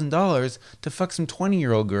 $400,000 to fuck some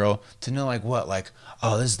 20-year-old girl to know, like, what? Like,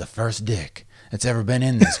 oh, this is the first dick that's ever been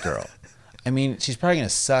in this girl. I mean, she's probably going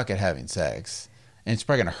to suck at having sex, and it's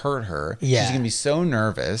probably going to hurt her. Yeah. She's going to be so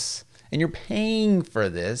nervous, and you're paying for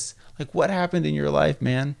this. Like, what happened in your life,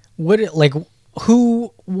 man? What if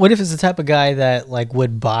it's the type of guy that like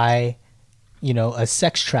would buy, a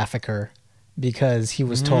sex trafficker because he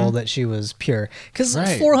was told that she was pure? Because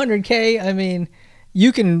 $400K, I mean,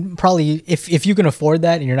 you can probably, if you can afford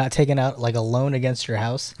that and you're not taking out like a loan against your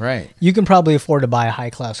house, right? You can probably afford to buy a high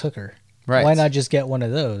class hooker. Right. Why not just get one of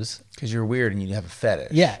those? Because you're weird and you have a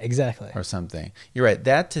fetish. Yeah, exactly. Or something. You're right.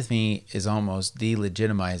 That to me is almost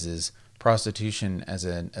delegitimizes prostitution as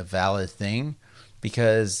a valid thing,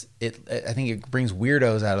 because I think it brings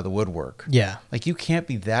weirdos out of the woodwork. Yeah. Like, you can't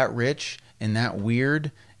be that rich and that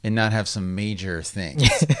weird and not have some major things.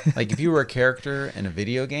 Like, if you were a character in a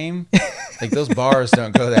video game, like, those bars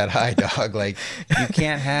don't go that high, dog. Like, you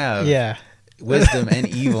can't have wisdom and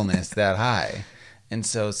evilness that high. And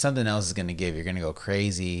so something else is going to give. You're going to go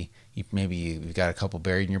crazy. Maybe you've got a couple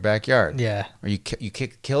buried in your backyard. Yeah. Or you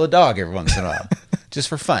kill a dog every once in a while, just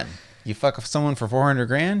for fun. You fuck someone for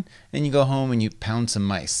 $400,000, and you go home and you pound some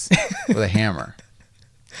mice with a hammer.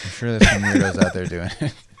 I'm sure there's some weirdos out there doing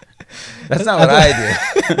it. That's not what I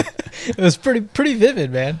do. It was pretty vivid,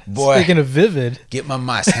 man. Boy, speaking of vivid, get my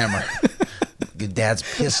mice hammer. Your dad's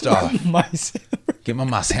pissed off. Get my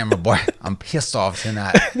mice hammer, boy. I'm pissed off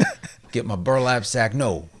tonight. Get my burlap sack.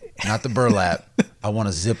 No, not the burlap. I want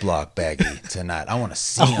a Ziploc baggie tonight. I want to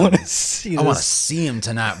see him. I want to see him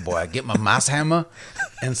tonight, boy. Get my mouse hammer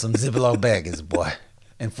and some Ziploc baggies, boy.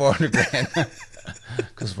 And $400,000.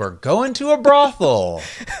 Because we're going to a brothel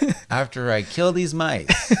after I kill these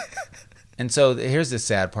mice. And so here's the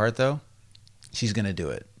sad part, though. She's going to do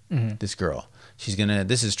it. Mm-hmm. This girl.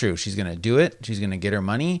 This is true. She's going to do it. She's going to get her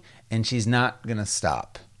money. And she's not going to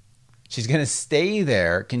stop. She's going to stay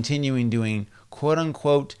there, continuing doing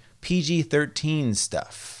quote-unquote PG-13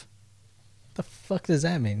 stuff. The fuck does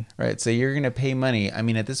that mean? Right, so you're going to pay money. I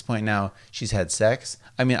mean, at this point now, she's had sex.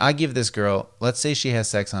 I mean, I give this girl, let's say she has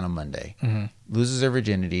sex on a Monday, loses her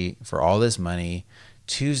virginity for all this money.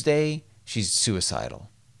 Tuesday, she's suicidal.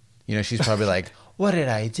 She's probably like, what did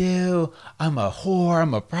I do? I'm a whore.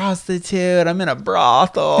 I'm a prostitute. I'm in a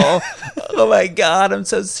brothel. Oh my God, I'm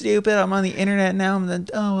so stupid. I'm on the internet now.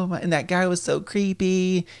 And that guy was so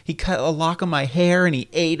creepy. He cut a lock of my hair and he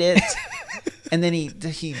ate it. And then he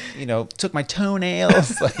took my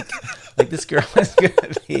toenails. Like this girl is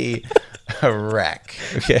gonna be a wreck.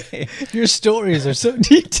 Okay. Your stories are so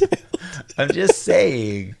detailed. I'm just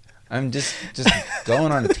saying. I'm just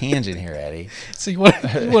going on a tangent here, Eddie. So you want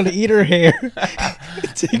to eat her hair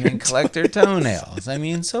and then collect her toenails. I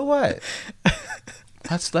mean, so what?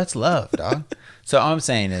 That's love, dog. So all I'm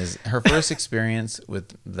saying is her first experience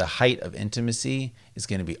with the height of intimacy is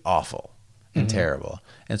going to be awful and terrible.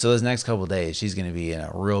 And so those next couple of days, she's going to be in a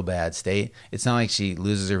real bad state. It's not like she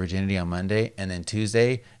loses her virginity on Monday and then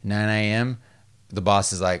Tuesday, 9 a.m., the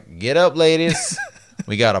boss is like, get up, ladies.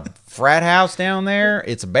 We got a frat house down there.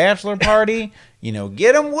 It's a bachelor party.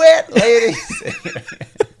 Get them wet, ladies.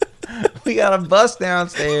 We got a bus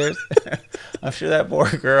downstairs. I'm sure that poor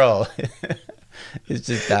girl is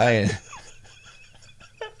just dying.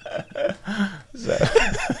 So,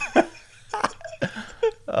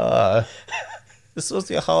 this is supposed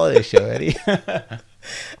to be a holiday show, Eddie.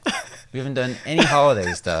 We haven't done any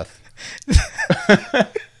holiday stuff.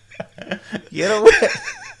 Get them wet.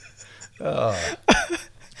 Oh,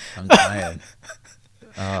 I'm dying.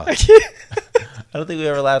 Oh. I don't think we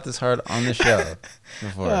ever laughed this hard on the show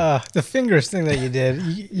before. The fingers thing that you did.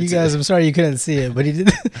 You guys, I'm sorry you couldn't see it, but he did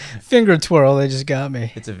the finger twirl. They just got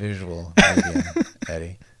me. It's a visual medium,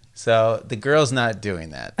 Eddie. So the girl's not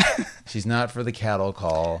doing that. She's not for the cattle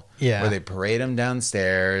call where they parade them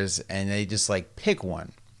downstairs and they just pick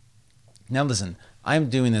one. Now listen, I'm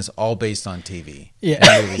doing this all based on TV. Yeah,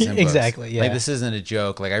 and movies and exactly. Yeah, this isn't a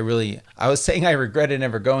joke. I was saying I regretted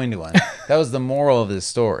never going to one. That was the moral of this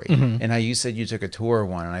story. And how you said you took a tour of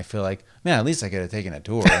one, and I feel like, man, at least I could have taken a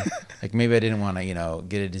tour. Maybe I didn't want to,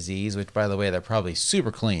 get a disease. Which, by the way, they're probably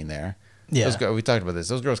super clean there. Yeah, we talked about this.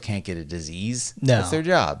 Those girls can't get a disease. No, that's their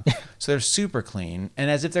job. So they're super clean,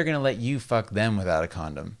 and as if they're gonna let you fuck them without a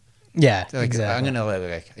condom. Yeah, exactly. I'm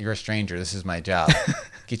gonna you're a stranger. This is my job.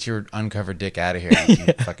 Get your uncovered dick out of here, you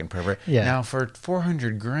fucking pervert. Yeah. Now for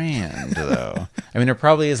 $400,000, though, I mean, there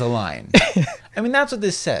probably is a line. I mean, that's what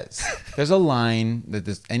this says. There's a line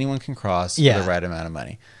that anyone can cross for the right amount of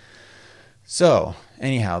money. So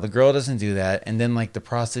anyhow, the girl doesn't do that, and then the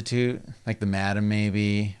prostitute, the madam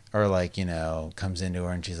maybe, or comes into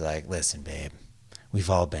her and she's like, "Listen, babe. We've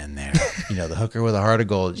all been there. The hooker with a heart of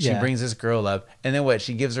gold." She brings this girl up, and then what?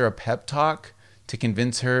 She gives her a pep talk to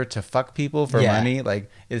convince her to fuck people for money.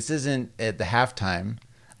 This isn't at the halftime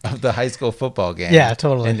of the high school football game. Yeah,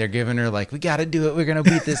 totally. And they're giving her we got to do it. We're gonna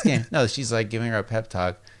beat this game. No, she's giving her a pep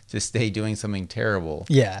talk to stay doing something terrible.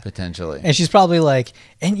 Yeah. Potentially. And she's probably like,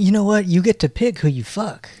 and you know what? You get to pick who you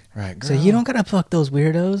fuck. Right, girl. So you don't gotta fuck those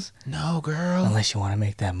weirdos. No, girl. Unless you want to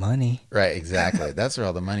make that money. Right, exactly. That's where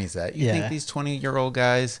all the money's at. You Yeah. think these 20-year-old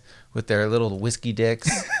guys with their little whiskey dicks,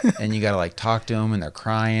 and you gotta like talk to them, and they're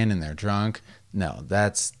crying and they're drunk. No,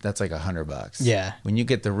 that's like $100. Yeah. When you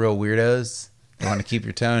get the real weirdos, they want to keep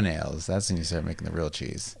your toenails. That's when you start making the real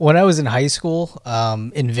cheese. When I was in high school,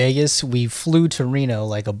 in Vegas, we flew to Reno,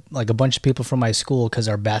 like a bunch of people from my school, because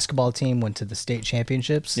our basketball team went to the state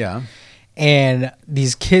championships. Yeah. And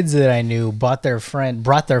these kids that I knew brought their friend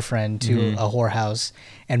to a whorehouse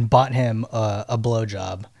and bought him a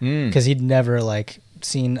blowjob because he'd never like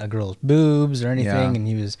seen a girl's boobs or anything, Yeah. and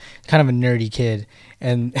he was kind of a nerdy kid,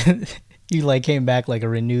 and he like came back like a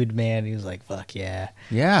renewed man. He was like, "Fuck yeah,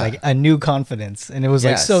 Yeah. like a new confidence," and it was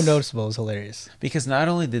like so Yes. noticeable. It was hilarious. Because not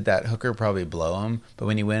only did that hooker probably blow him, but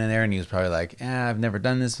when he went in there and he was probably like, I've never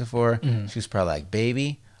done this before. She was probably like,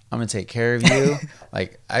 baby, I'm going to take care of you.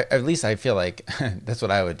 Like, at least I feel like that's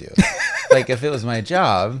what I would do. Like, if it was my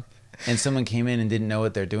job and someone came in and didn't know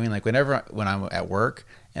what they're doing, like when I'm at work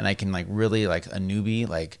and I can like really like a newbie,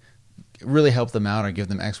 like really help them out or give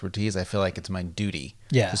them expertise, I feel like it's my duty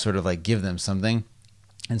to sort of like give them something.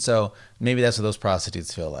 And so maybe that's what those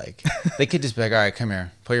prostitutes feel like. They could just be like, all right, come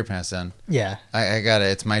here, pull your pants down. Yeah. I got it.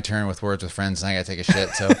 It's my turn with Words with Friends, and I got to take a shit.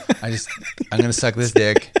 So I'm going to suck this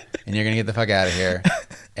dick, and you're going to get the fuck out of here.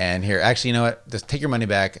 And here, actually, you know what? Just take your money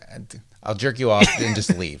back. I'll jerk you off and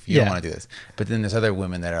just leave. You don't want to do this. But then there's other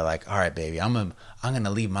women that are like, all right, baby, I'm going to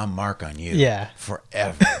leave my mark on you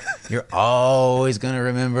forever. You're always going to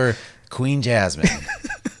remember Queen Jasmine.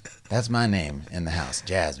 That's my name in the house,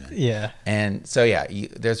 Jasmine. Yeah. And so, yeah,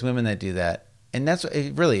 there's women that do that. And that's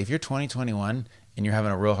really, if you're 21 and you're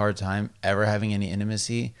having a real hard time ever having any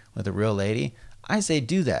intimacy with a real lady, I say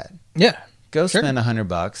do that. Yeah. Go spend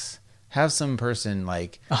 $100. Have some person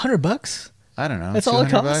like $100. I don't know. That's all it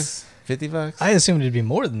costs. $50. I assumed it'd be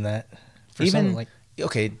more than that. For Even like,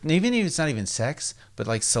 okay, even if it's not even sex, but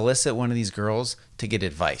like solicit one of these girls to get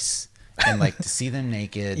advice and like to see them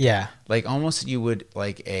naked. Yeah. Like almost you would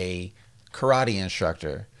like a karate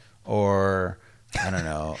instructor or I don't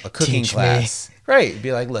know, a cooking Teach class. Right.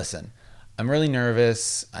 Be like, listen, I'm really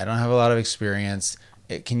nervous. I don't have a lot of experience.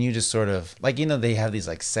 Can you just sort of like, you know, they have these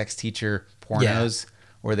like sex teacher pornos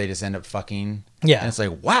where they just end up fucking. Yeah. And it's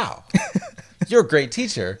like, wow, you're a great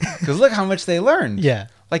teacher because look how much they learned. Yeah.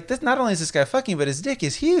 Like this, not only is this guy fucking, but his dick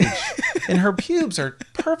is huge and her pubes are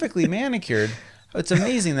perfectly manicured. It's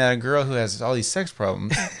amazing that a girl who has all these sex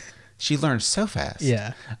problems, she learns so fast.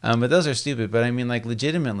 Yeah. But those are stupid. But I mean, like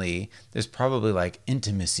legitimately, there's probably like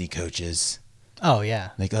intimacy coaches. Oh yeah.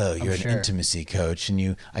 Like, oh, you're an intimacy coach,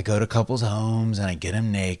 and I go to couples' homes and I get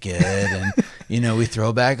them naked, and we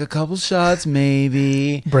throw back a couple shots,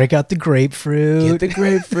 maybe break out the grapefruit. Get the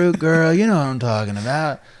grapefruit, girl. You know what I'm talking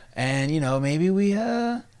about. And maybe we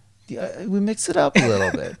mix it up a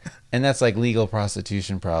little bit, and that's like legal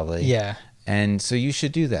prostitution, probably. Yeah. And so you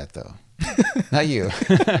should do that though. Not you.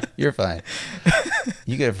 You're fine.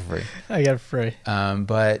 You get it for free. I get it for free.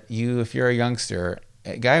 But if you're a youngster,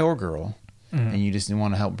 guy or girl. Mm-hmm. And you just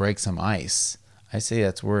want to help break some ice, I say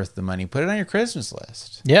that's worth the money. Put it on your Christmas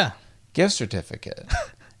list. Yeah. Gift certificate.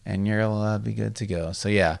 And you'll be good to go. So,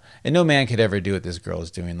 yeah. And no man could ever do what this girl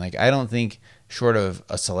is doing. Like, I don't think, short of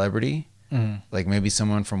a celebrity, like maybe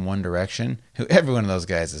someone from One Direction, who every one of those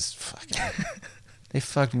guys is fucking... they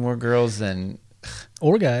fucked more girls than...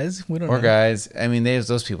 Or guys. We don't know. Or guys. I mean,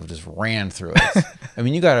 those people just ran through it. I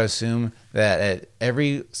mean, you got to assume that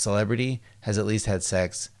every celebrity has at least had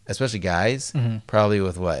sex, especially guys, probably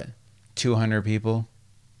with 200 people?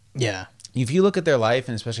 Yeah. If you look at their life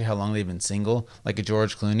and especially how long they've been single, like a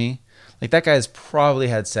George Clooney, like that guy's probably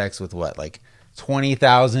had sex with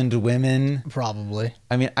 20,000 women? Probably.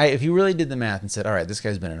 I mean, if you really did the math and said, all right, this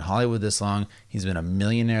guy's been in Hollywood this long, he's been a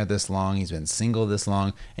millionaire this long, he's been single this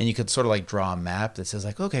long, and you could sort of draw a map that says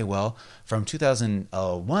okay, well, from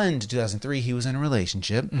 2001 to 2003, he was in a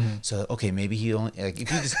relationship. Mm-hmm. So, okay, maybe he only, if you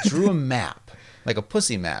just drew a map, like a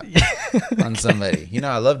pussy map on somebody.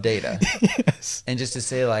 I love data. Yes. And just to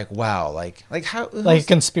say wow, like how... Like a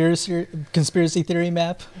conspiracy theory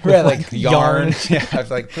map? Yeah, like yarn. Yeah, I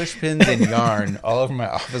have push pins and yarn all over my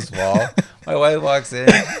office wall. My wife walks in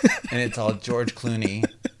and it's all George Clooney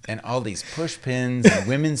and all these push pins and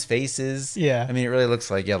women's faces. Yeah. I mean, it really looks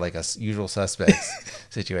like a Usual Suspects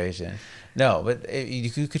situation. No, but you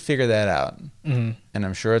could figure that out. Mm-hmm. And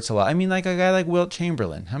I'm sure it's a lot. I mean, like a guy like Wilt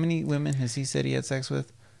Chamberlain. How many women has he said he had sex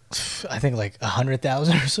with? I think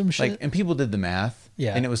 100,000 or some shit. And people did the math.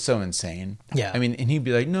 Yeah. And it was so insane. Yeah. I mean, and he'd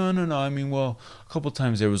be like, no. I mean, well, a couple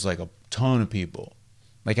times there was a ton of people.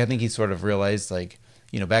 Like, I think he sort of realized, like,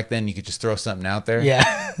 back then you could just throw something out there.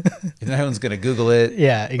 Yeah. If no one's going to Google it.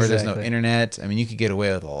 Yeah, exactly. Or there's no internet. I mean, you could get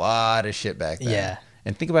away with a lot of shit back then. Yeah.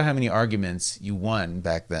 And think about how many arguments you won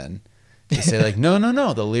back then. To say, like, no,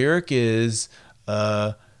 the lyric is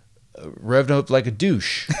revved up like a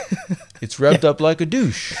douche. It's revved up like a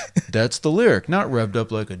douche. That's the lyric, not revved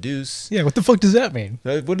up like a deuce. Yeah, what the fuck does that mean?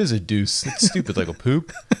 What is a deuce? It's stupid, like a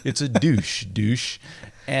poop. It's a douche.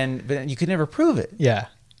 But you could never prove it. Yeah.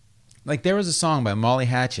 Like, there was a song by Molly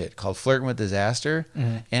Hatchet called Flirting with Disaster,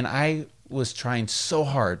 Mm-hmm. and I was trying so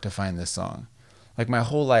hard to find this song. Like, my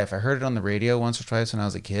whole life, I heard it on the radio once or twice when I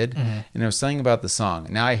was a kid, and there was something about the song.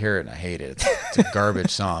 Now I hear it and I hate it. It's a garbage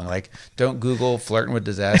song. Like, don't Google Flirting with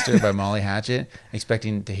Disaster by Molly Hatchet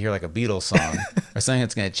expecting to hear, like, a Beatles song or something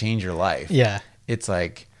that's going to change your life. Yeah. It's,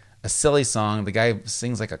 like, a silly song. The guy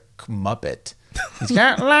sings like a Muppet. He's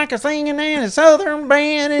got like a singing in a southern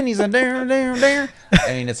band, and he's a dare.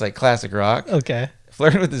 I mean, it's like classic rock. Okay.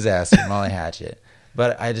 Flirting with Disaster, Molly Hatchet.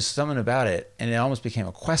 But I just something about it, and it almost became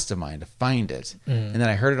a quest of mine to find it. And then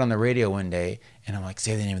I heard it on the radio one day, and I'm like,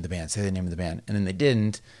 say the name of the band. And then they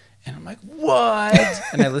didn't. And I'm like, what?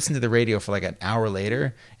 And I listened to the radio for like an hour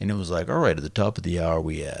later, and it was like, all right, at the top of the hour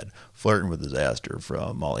we had Flirting with Disaster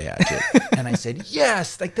from Molly Hatchet. And I said,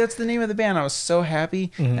 yes, like that's the name of the band. I was so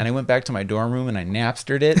happy. And I went back to my dorm room and I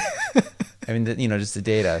Napstered it. I mean, just to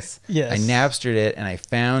date us. Yes. I Napstered it, and I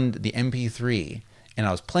found the MP3. And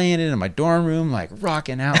I was playing it in my dorm room, like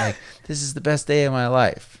rocking out, like this is the best day of my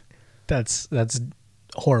life. That's a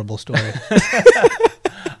horrible story.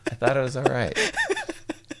 I thought it was all right.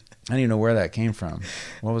 I don't even know where that came from.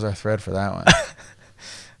 What was our thread for that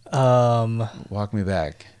one? Walk me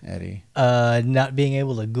back, Eddie. Not being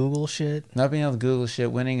able to Google shit. Not being able to Google shit,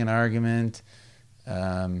 winning an argument,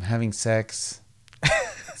 having sex,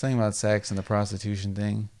 something about sex and the prostitution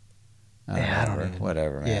thing. I don't know.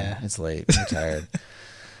 Whatever, man. Yeah. It's late. I'm tired.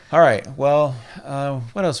 All right. Well,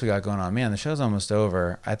 what else we got going on? Man, the show's almost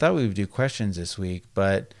over. I thought we would do questions this week,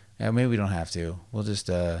 but maybe we don't have to. We'll just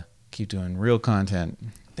keep doing real content.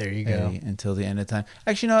 There you go. Until the end of time.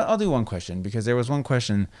 Actually, no, I'll do one question because there was one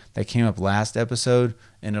question that came up last episode,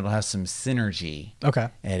 and it'll have some synergy. Okay.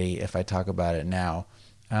 Eddie, if I talk about it now.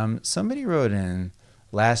 Somebody wrote in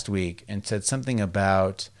last week and said something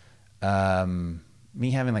about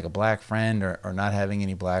me having like a black friend or not having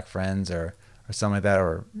any black friends or something like that,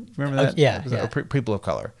 or remember that? Yeah. Or people of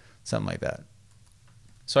color, something like that.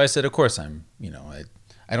 So I said, of course I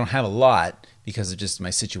don't have a lot because of just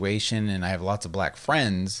my situation, and I have lots of black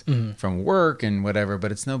friends from work and whatever,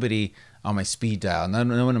 but it's nobody on my speed dial,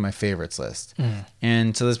 no one on my favorites list.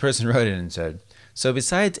 And so this person wrote in and said, so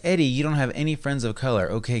besides Eddie, you don't have any friends of color.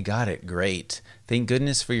 Okay, got it. Great. Thank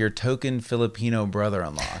goodness for your token Filipino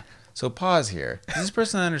brother-in-law. So pause here. Does this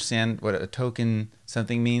person understand what a token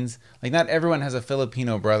something means? Like, not everyone has a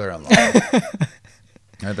Filipino brother-in-law.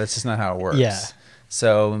 No, that's just not how it works. Yeah.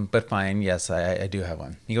 So, but fine. Yes, I do have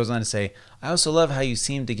one. He goes on to say, I also love how you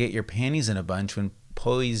seem to get your panties in a bunch when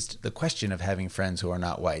posed the question of having friends who are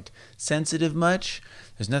not white. Sensitive much?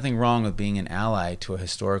 There's nothing wrong with being an ally to a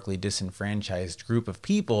historically disenfranchised group of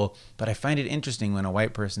people, but I find it interesting when a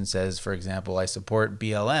white person says, for example, I support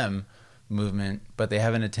BLM movement, but they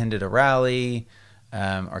haven't attended a rally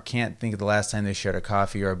or can't think of the last time they shared a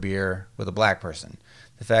coffee or a beer with a black person.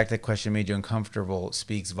 The fact that question made you uncomfortable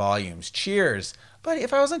speaks volumes. Cheers. But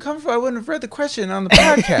if I was uncomfortable, I wouldn't have read the question on the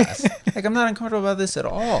podcast. Like, I'm not uncomfortable about this at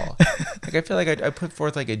all. Like, I feel like I put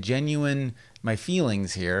forth like a genuine, my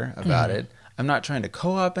feelings here about it. I'm not trying to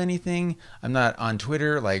co-op anything. I'm not on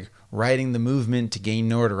Twitter, like, writing the movement to gain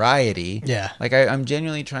notoriety. Yeah. Like, I'm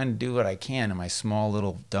genuinely trying to do what I can in my small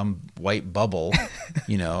little dumb white bubble,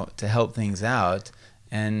 to help things out.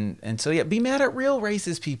 And so, yeah, be mad at real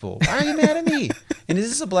racist people. Why are you mad at me? And is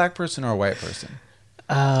this a black person or a white person?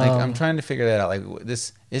 Like, I'm trying to figure that out. Like,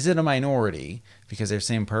 this, is it a minority? Because they're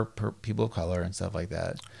saying per people of color and stuff like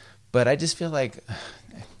that. But I just feel like,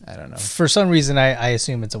 I don't know. For some reason, I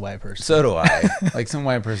assume it's a white person. So do I. Like, some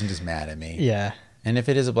white person just mad at me. Yeah. And if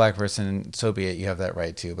it is a black person, so be it. You have that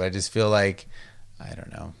right too. But I just feel like, I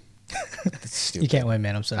don't know. It's stupid. You can't win,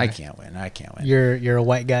 man. I'm sorry. I can't win. You're a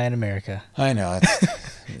white guy in America. I know.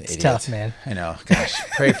 It's tough, man. I know. Gosh,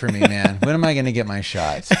 pray for me, man. When am I going to get my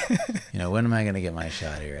shot? When am I going to get my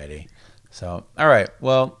shot here, Eddie? So, all right.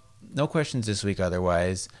 Well, no questions this week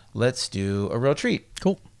otherwise. Let's do a real treat.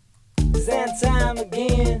 Cool. It's that time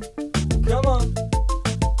again. Come on.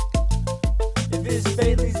 If it's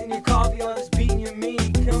Bailey's in your coffee or it's beating your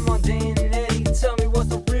meat, come on, Dan and Eddie, tell me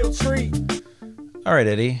what's a real treat. All right,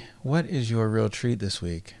 Eddie. What is your real treat this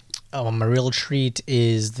week? Oh, my real treat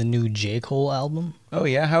is the new J. Cole album. Oh,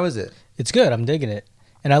 yeah? How is it? It's good. I'm digging it.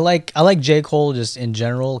 And I like J. Cole just in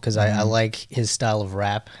general because I like his style of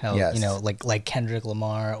rap. How Yes. like Kendrick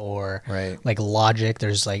Lamar or Right. like Logic.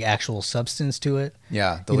 There's like actual substance to it.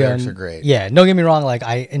 Yeah, the You know, lyrics and- are great. Yeah, don't get me wrong. Like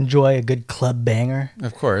I enjoy a good club banger,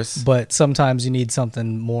 Of course. but sometimes you need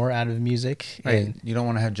something more out of music. Right. And You don't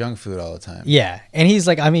want to have junk food all the time. yeah, and he's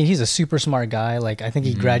like, I mean, he's a super smart guy. Like I think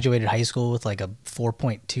Mm-hmm. he graduated high school with like a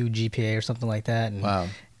 4.2 GPA or something like that, and Wow.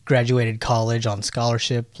 graduated college on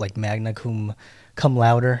scholarship, like magna cum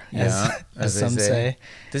laude, Yeah, as they some say.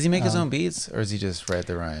 Does he make his own beats, or does he just write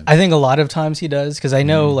the rhymes? I think a lot of times he does because I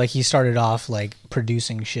know like he started off like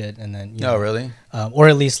producing shit and then Oh, really? or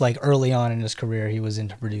at least like early on in his career he was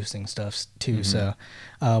into producing stuff too. Mm-hmm.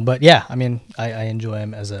 So, but yeah, I mean I enjoy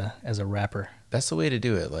him as a rapper. That's the way to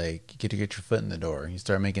do it. Like, you get to get your foot in the door. You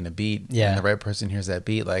start making a beat. Yeah. And the right person hears that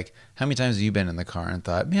beat. Like, how many times have you been in the car and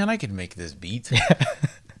thought, man, I could make this beat?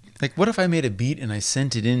 Like, what if I made a beat and I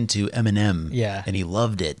sent it into Eminem? Yeah. And he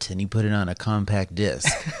loved it and he put it on a compact disc.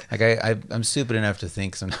 Like, I'm stupid enough to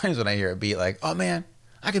think sometimes when I hear a beat, like, oh man,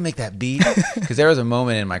 I could make that beat. Because there was a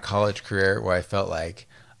moment in my college career where I felt like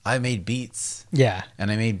I made beats. Yeah.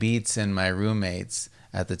 And I made beats and my roommates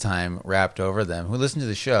at the time rapped over them who listened to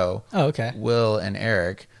the show. Oh, okay. Will and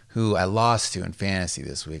Eric, who I lost to in fantasy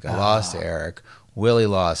this week. I lost to Eric. Willie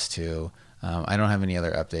lost to. I don't have any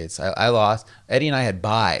other updates. I lost. Eddie and I had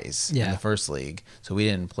buys in Yeah. the first league, so we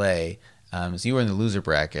didn't play. So you were in the loser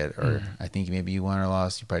bracket, or I think maybe you won or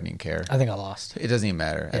lost. You probably didn't care. I think I lost. It doesn't even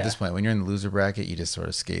matter. At Yeah. this point, when you're in the loser bracket, you just sort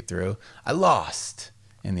of skate through. I lost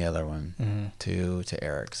in the other one to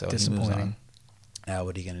Eric, so he moves on. Disappointing. Now,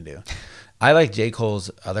 what are you going to do? I like J. Cole's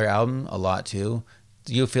other album a lot, too.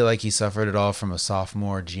 Do you feel like he suffered at all from a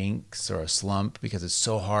sophomore jinx or a slump? Because it's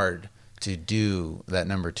so hard to do that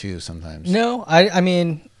number 2 sometimes. No, I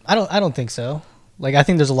mean I don't think so. Like I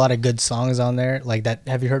think there's a lot of good songs on there. Like that.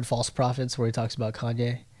 Have you heard "False Prophets" where he talks about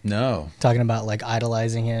Kanye, No. talking about like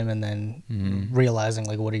idolizing him and then realizing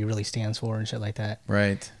like what he really stands for and shit like that.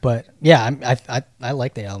 Right. But yeah, I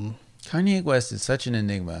like the album. Kanye West is such an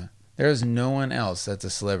enigma. There is no one else that's a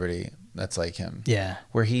celebrity that's like him. Yeah,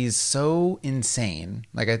 Where he's so insane.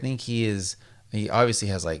 Like, I think he obviously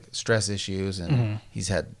has like stress issues and he's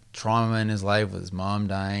had trauma in his life with his mom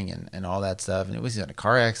dying and all that stuff. And it was in a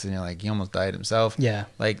car accident. Like, he almost died himself. Yeah.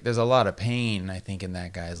 Like, there's a lot of pain, I think, in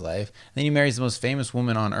that guy's life. And then he marries the most famous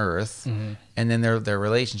woman on earth. And then their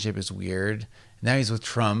relationship is weird. Now he's with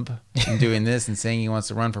Trump and doing this and saying he wants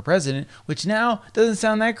to run for president, which now doesn't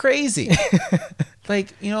sound that crazy.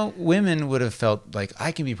 Like, women would have felt like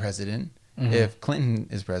I can be president if Clinton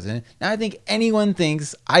is president. Now I think anyone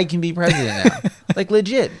thinks I can be president now. Like,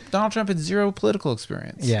 legit. Donald Trump had zero political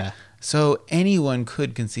experience. yeah, So anyone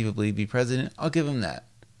could conceivably be president. I'll give him that.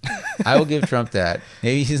 I will give Trump that.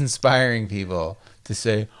 Maybe he's inspiring people to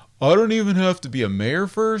say, I don't even have to be a mayor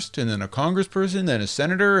first, and then a congressperson, then a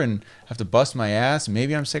senator, and have to bust my ass.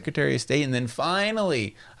 Maybe I'm Secretary of State, and then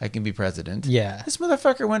finally I can be president. Yeah. This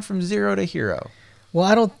motherfucker went from 0 to hero. Well,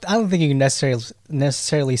 I don't think you can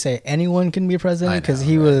necessarily say anyone can be president I know, because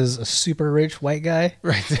he right. was a super rich white guy.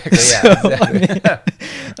 Right, exactly. Yeah, So, exactly.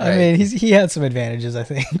 I mean, he had some advantages, I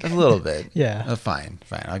think. A little bit. Yeah. Fine.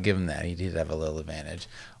 I'll give him that. He did have a little advantage.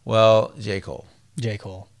 Well, J. Cole. J.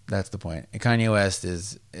 Cole. That's the point. And Kanye West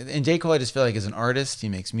and J. Cole, I just feel like is an artist. He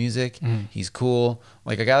makes music. He's cool.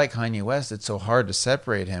 Like a guy like Kanye West, it's so hard to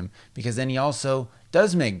separate him because then he also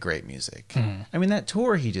does make great music. I mean, that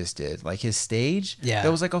tour he just did, like his stage, Yeah.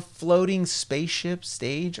 there was like a floating spaceship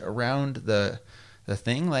stage around the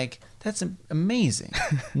thing. Like, that's amazing.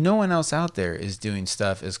 No one else out there is doing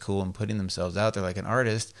stuff as cool and putting themselves out there like an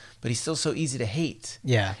artist, but he's still so easy to hate.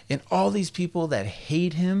 Yeah. And all these people that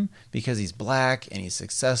hate him because he's black and he's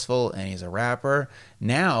successful and he's a rapper,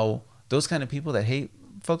 now those kind of people that hate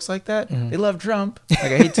folks like that, they love Trump. Like,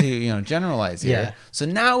 I hate to generalize here. Yeah. So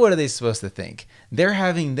now what are they supposed to think? They're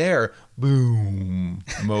having their boom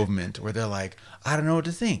moment where they're like, I don't know what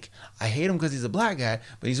to think. I hate him because he's a black guy,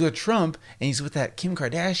 but he's with Trump and he's with that Kim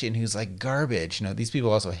Kardashian who's like garbage. These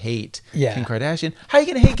people also hate Kim Kardashian. How are you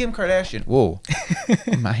going to hate Kim Kardashian? Whoa.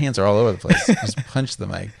 My hands are all over the place. Just punch the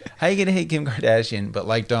mic. How are you going to hate Kim Kardashian but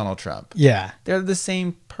like Donald Trump? Yeah. They're the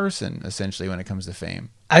same person, essentially, when it comes to fame.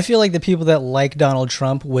 I feel like the people that like Donald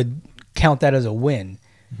Trump would count that as a win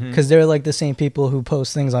because they're like the same people who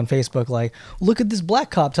post things on Facebook like, look at this black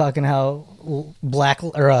cop talking how black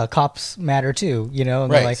or cops matter too, and Right.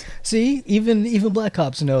 they're like, see, even black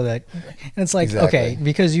cops know that. And it's like, Exactly. okay,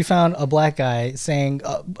 because you found a black guy saying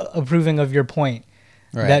approving of your point,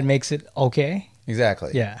 Right. that makes it okay.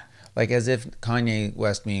 Exactly. Yeah. Like, as if Kanye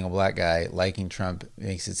West being a black guy liking Trump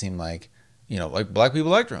makes it seem like, you know, like black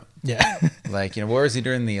people liked Trump. Yeah. Like, you know, where was he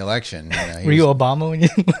during the election? You know, he Were you was- Obama when you?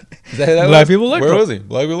 Is that who that Black was? people like Where Trump. was he?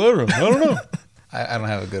 Black people like Trump. I don't know. I don't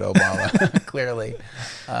have a good Obama, clearly.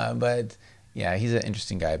 But yeah, he's an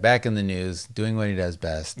interesting guy. Back in the news, doing what he does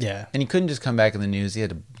best. Yeah. And he couldn't just come back in the news. He had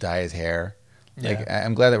to dye his hair. Like, Yeah.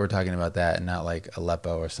 I'm glad that we're talking about that and not like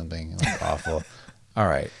Aleppo or something like awful. All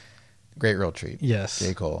right. Great Real Treat. Yes.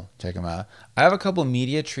 J. Cole. Check him out. I have a couple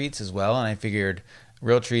media treats as well, and I figured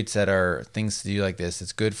real treats that are things to do like this,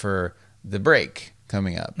 it's good for the break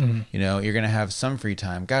coming up. Mm-hmm. You know, you're going to have some free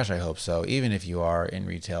time. Gosh, I hope so. Even if you are in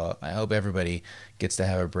retail, I hope everybody gets to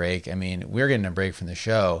have a break. I mean, we're getting a break from the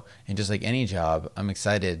show, and just like any job, I'm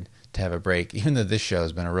excited to have a break, even though this show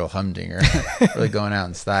has been a real humdinger, really going out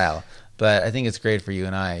in style. But I think it's great for you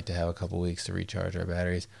and I to have a couple weeks to recharge our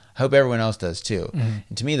batteries. I hope everyone else does too. Mm-hmm.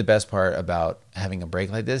 And to me, the best part about having a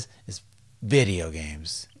break like this is video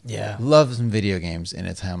games. Yeah. Love some video games in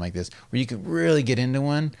a time like this where you can really get into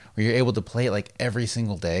one, where you're able to play it like every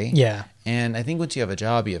single day. Yeah. And I think once you have a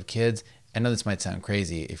job, you have kids. I know this might sound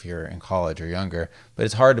crazy if you're in college or younger, but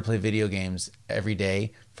it's hard to play video games every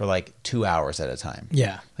day for like 2 hours at a time.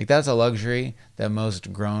 Yeah. Like that's a luxury that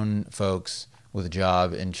most grown folks with a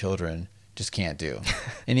job and children just can't do.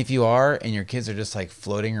 And if you are, and your kids are just like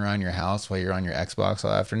floating around your house while you're on your Xbox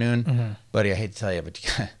all afternoon, buddy, I hate to tell you, but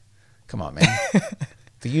you, come on, man.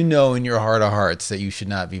 So you know in your heart of hearts that you should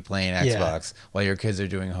not be playing Xbox while your kids are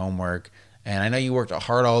doing homework. And I know you worked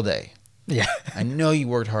hard all day. Yeah. I know you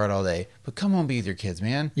worked hard all day, but come on, be with your kids,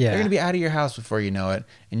 man. Yeah. They're going to be out of your house before you know it,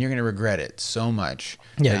 and you're going to regret it so much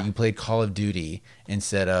Yeah. that you played Call of Duty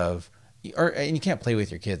instead of, and you can't play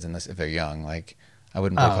with your kids unless if they're young. Like, I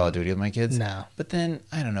wouldn't play Call of Duty with my kids. No. But then,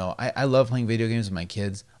 I don't know. I love playing video games with my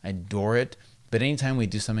kids. I adore it. But anytime we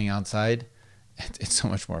do something outside, it's so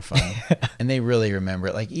much more fun. And they really remember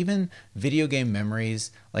it. Like, even video game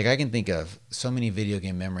memories, like, I can think of so many video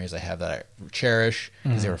game memories I have that I cherish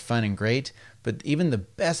because they were fun and great. But even the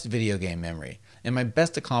best video game memory, and my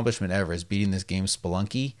best accomplishment ever is beating this game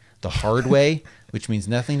Spelunky the hard way, which means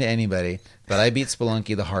nothing to anybody, but I beat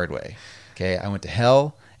Spelunky the hard way. Okay, I went to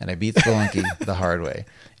hell, and I beat Spelunky the hard way.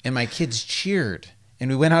 And my kids cheered, and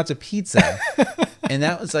we went out to pizza. And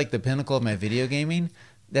that was like the pinnacle of my video gaming.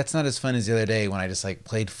 That's not as fun as the other day when I just like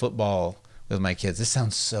played football with my kids. This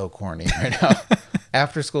sounds so corny right now.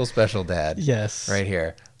 After school special dad. Yes. Right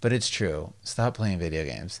here. But it's true. Stop playing video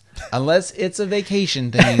games. Unless it's a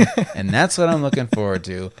vacation thing, and that's what I'm looking forward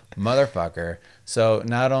to, motherfucker. So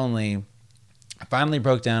not only I finally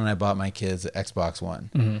broke down and I bought my kids an Xbox One.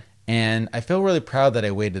 Mm-hmm. And I feel really proud that I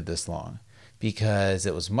waited this long because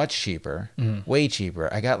it was much cheaper, way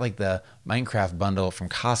cheaper. I got like the Minecraft bundle from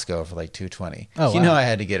Costco for like $220. Oh, You wow. know I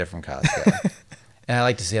had to get it from Costco. And I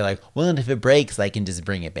like to say like, well, and if it breaks, I can just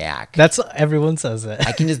bring it back. That's everyone says it.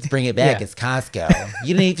 I can just bring it back. Yeah. It's Costco.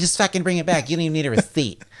 You don't even, just fucking bring it back. You don't even need a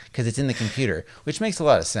receipt because it's in the computer, which makes a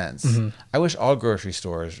lot of sense. I wish all grocery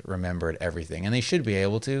stores remembered everything, and they should be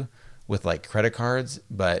able to with like credit cards.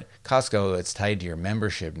 But Costco, it's tied to your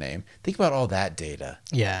membership name. Think about all that data.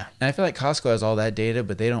 Yeah. And I feel like Costco has all that data,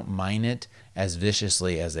 but they don't mine it as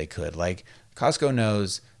viciously as they could. Like Costco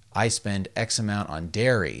knows I spend X amount on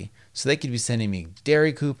dairy, so they could be sending me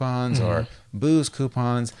dairy coupons or booze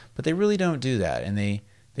coupons, but they really don't do that. And they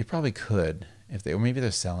probably could if they, or maybe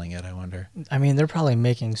they're selling it, I wonder. I mean, they're probably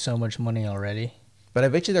making so much money already. But I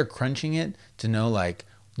bet you they're crunching it to know like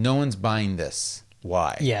no one's buying this.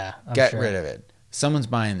 Why? Yeah. I'm Get sure. rid of it. Someone's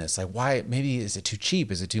buying this. Like, why? Maybe is it too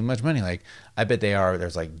cheap? Is it too much money? Like, I bet they are.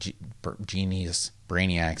 There's like genius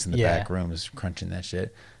brainiacs in the Yeah. back rooms crunching that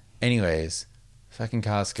shit. Anyways, fucking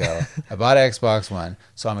Costco. I bought an Xbox One,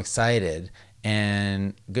 so I'm excited.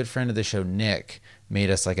 And a good friend of the show, Nick,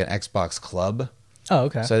 made us like an Xbox club. Oh,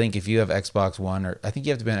 okay. So I think if you have Xbox One, or I think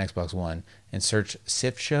you have to be on Xbox One and search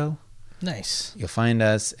Sift Show. Nice. You'll find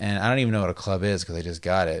us, and I don't even know what a club is because I just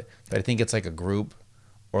got it. But I think it's like a group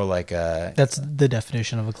or like a That's the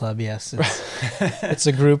definition of a club, yes. It's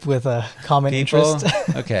a group with a common people.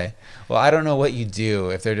 interest. Okay. Well, I don't know what you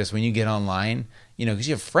do if they're just when you get online, you know, because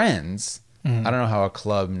you have friends. I don't know how a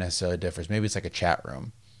club necessarily differs. Maybe it's like a chat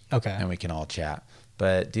room, Okay. and we can all chat.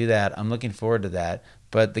 But do that. I'm looking forward to that.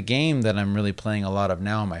 But the game that I'm really playing a lot of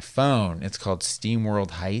now on my phone, it's called SteamWorld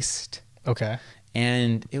Heist. Okay.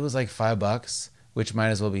 And it was like $5, which might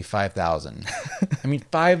as well be 5,000. I mean,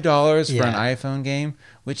 $5 for an Yeah. iPhone game,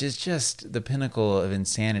 which is just the pinnacle of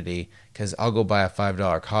insanity. Because I'll go buy a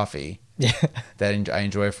 $5 coffee Yeah. that I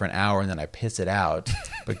enjoy for an hour and then I piss it out.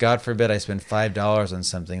 But God forbid I spend $5 on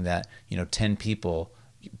something that 10 people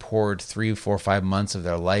poured 3, 4, 5 months of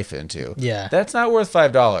their life into. Yeah. That's not worth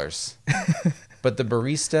 $5. But the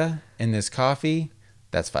barista in this coffee,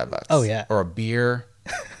 That's $5. Oh, yeah. Or a beer.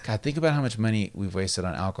 God, think about how much money we've wasted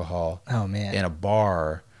on alcohol Oh man. in a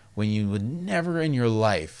bar when you would never in your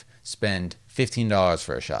life spend $15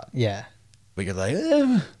 for a shot. Yeah. But you're like,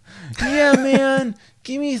 yeah, man,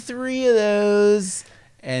 give me 3 of those.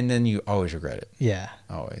 And then you always regret it. Yeah.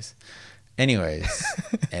 Always. Anyways,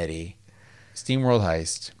 Eddie, SteamWorld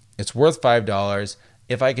Heist. It's worth $5.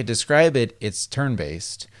 If I could describe it, it's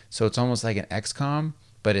turn-based. So it's almost like an XCOM,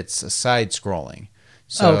 but it's a side-scrolling.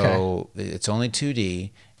 So it's only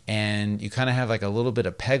 2D, and you kind of have like a little bit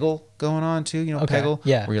of Peggle going on too, Peggle,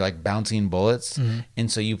 yeah. where you're like bouncing bullets.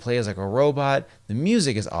 And so you play as like a robot. The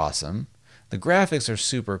music is awesome. The graphics are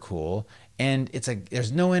super cool, and it's like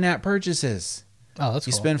there's no in-app purchases. Oh, that's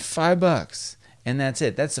You cool. spend $5, and that's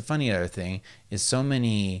it. That's the funny other thing is so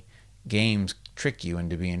many games trick you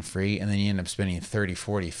into being free, and then you end up spending $30,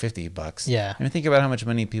 $40, $50. Yeah. I mean, think about how much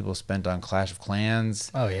money people spent on Clash of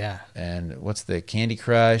Clans. Oh yeah. And what's the Candy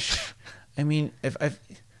Crush? I mean, if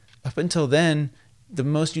up until then, the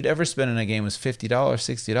most you'd ever spend in a game was $50,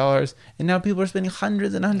 $60, and now people are spending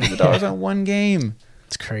hundreds and hundreds of dollars on one game.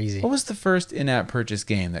 It's crazy. What was the first in-app purchase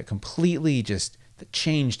game that completely that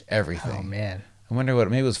changed everything? Oh man. I wonder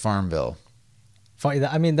maybe it was Farmville.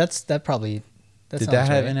 I mean, that probably. Did sounds that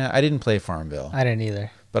have right. in-app? I didn't play Farmville, I didn't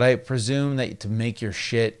either. but I presume that to make your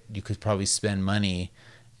shit, you could probably spend money.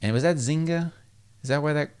 And was that Zynga? Is that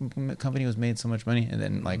why that company was made so much money and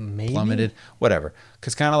then like Maybe? plummeted? Whatever.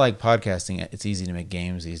 Because kind of like podcasting, it's easy to make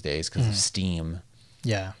games these days because of Steam.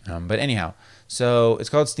 Yeah. But anyhow, so it's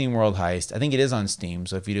called SteamWorld Heist. I think it is on Steam.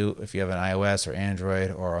 So if you have an iOS or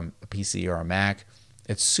Android or a PC or a Mac,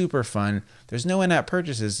 it's super fun. There's no in-app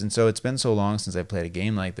purchases, and so it's been so long since I played a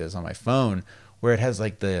game like this on my phone where it has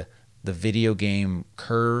like the video game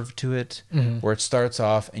curve to it, where it starts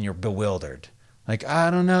off and you're bewildered. Like, I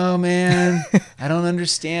don't know, man. I don't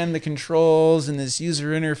understand the controls and this user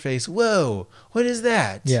interface. Whoa, what is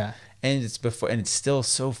that? Yeah. And it's still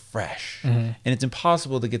so fresh, and it's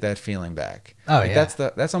impossible to get that feeling back. Oh, Like, yeah.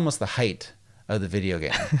 that's almost the height of the video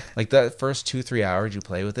game. Like that first 2-3 hours you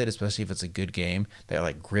play with it, especially if it's a good game that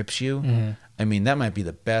like grips you. I mean, that might be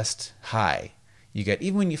the best high you get,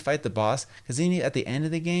 even when you fight the boss, because then at the end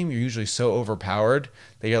of the game, you're usually so overpowered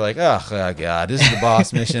that you're like, oh god, this is the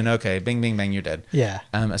boss mission. Okay, bing, bing, bang, you're dead. Yeah.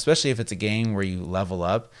 Especially if it's a game where you level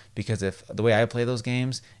up, because if the way I play those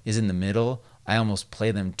games is in the middle, I almost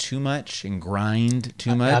play them too much and grind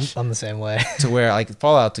too much. I'm the same way. To where like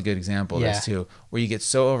Fallout's a good example of Yeah. this too, where you get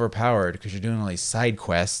so overpowered because you're doing all these side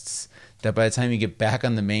quests that by the time you get back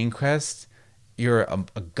on the main quest, you're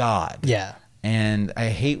a god. Yeah. And I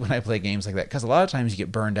hate when I play games like that because a lot of times you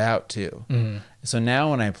get burned out too. So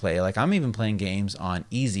now when I play, like I'm even playing games on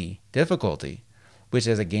easy difficulty, which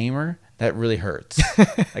as a gamer, that really hurts.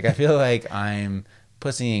 Like I feel like I'm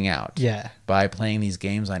pussying out Yeah. by playing these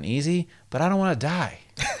games on easy, but I don't want to die.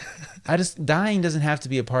 Dying doesn't have to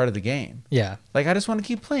be a part of the game. Yeah. Like I just want to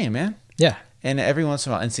keep playing, man. Yeah. And every once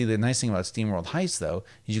in a while, and see the nice thing about SteamWorld Heist though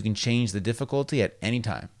is you can change the difficulty at any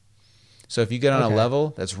time. So if you get on Okay. a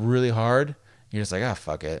level that's really hard, you're just like,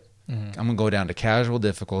 fuck it. I'm gonna go down to casual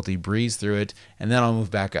difficulty, breeze through it, and then I'll move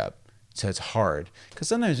back up. So it's hard because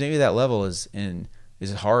sometimes maybe that level is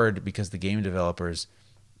hard because the game developers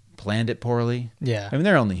planned it poorly. Yeah. I mean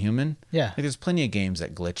they're only human. Yeah. Like there's plenty of games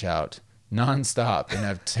that glitch out nonstop and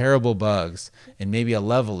have terrible bugs, and maybe a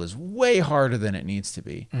level is way harder than it needs to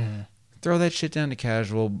be. Throw that shit down to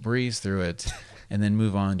casual, breeze through it, and then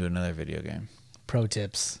move on to another video game. Pro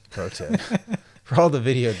tips. Pro tip for all the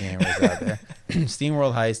video gamers out there.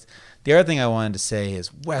 SteamWorld Heist. The other thing I wanted to say is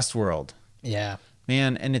Westworld. Yeah.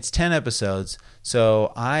 Man, and it's 10 episodes.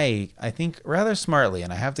 So I think rather smartly,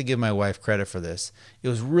 and I have to give my wife credit for this, it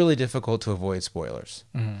was really difficult to avoid spoilers.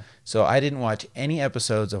 So I didn't watch any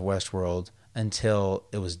episodes of Westworld until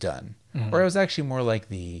it was done. Or it was actually more like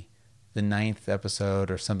the 9th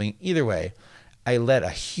episode or something. Either way, I let a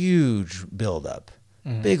huge build up.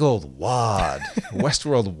 Big old wad,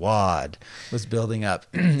 Westworld wad was building up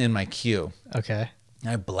in my queue. Okay.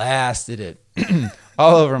 I blasted it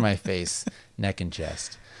all over my face, neck and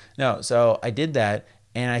chest. No, so I did that,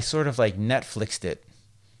 and I sort of like Netflixed it.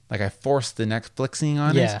 Like I forced the Netflixing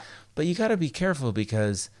on Yeah. it. But you got to be careful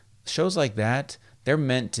because shows like that, they're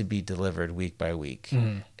meant to be delivered week by week.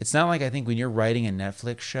 It's not like I think when you're writing a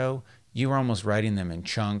Netflix show, you are almost writing them in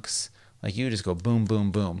chunks. Like you just go boom,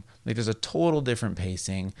 boom, boom. Like there's a total different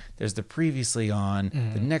pacing. There's the previously on,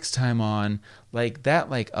 the next time on. Like that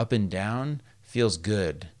like up and down feels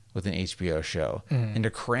good with an HBO show. And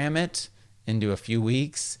to cram it into a few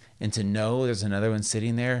weeks and to know there's another one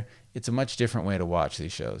sitting there, it's a much different way to watch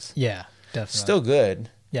these shows. Yeah. Definitely. Still good,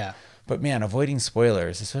 Yeah. But man, avoiding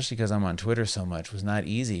spoilers, especially because I'm on Twitter so much, was not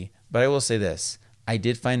easy. But I will say this. I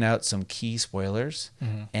did find out some key spoilers,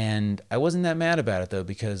 and I wasn't that mad about it, though,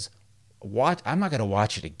 because I'm not going to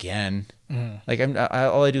watch it again. Like,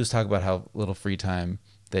 all I do is talk about how little free time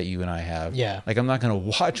that you and I have. Yeah. Like, I'm not going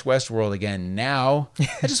to watch Westworld again now.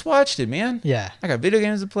 I just watched it, man. Yeah. I got video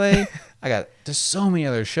games to play. There's so many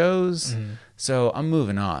other shows. So I'm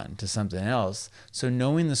moving on to something else. So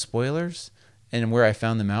knowing the spoilers and where I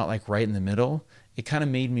found them out, like right in the middle, it kind of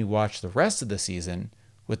made me watch the rest of the season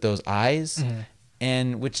with those eyes.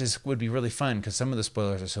 And would be really fun because some of the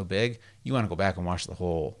spoilers are so big, you want to go back and watch the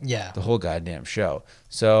whole goddamn show.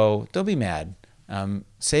 So don't be mad.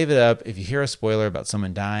 Save it up. If you hear a spoiler about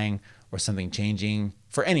someone dying or something changing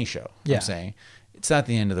for any show, I'm saying, it's not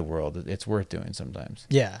the end of the world. It's worth doing sometimes.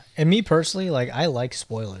 Yeah. And me personally, like, I like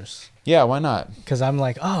spoilers. Yeah, why not? Because I'm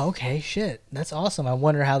like, oh, okay, shit, that's awesome. I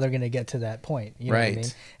wonder how they're gonna get to that point. You know what I Right. mean?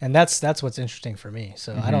 And that's what's interesting for me.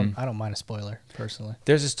 So I don't mind a spoiler personally.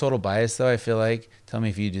 There's this total bias, though, I feel like. Tell me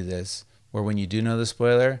if you do this, where when you do know the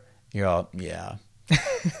spoiler, you're all, yeah,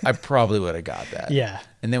 I probably would have got that. Yeah.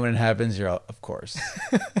 And then when it happens, you're all, of course.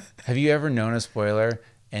 Have you ever known a spoiler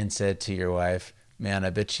and said to your wife, man, I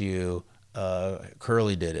bet you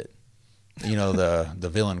Curly did it? You know, the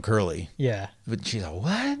villain Curly. Yeah. But she's like,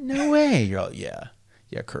 what? No way. You're all, yeah,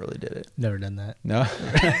 Curly did it. Never done that. No?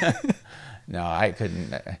 No, I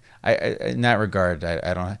couldn't. I in that regard,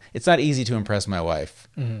 I don't. It's not easy to impress my wife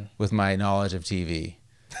with my knowledge of TV.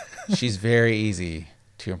 She's very easy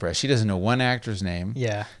to impress. She doesn't know one actor's name.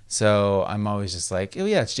 Yeah. So I'm always just like, oh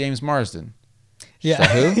yeah, it's James Marsden. Yeah.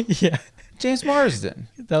 So who? Yeah. James Marsden.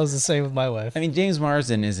 That was the same with my wife. I mean, James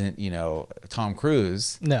Marsden isn't, Tom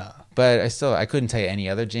Cruise, No. but I couldn't tell you any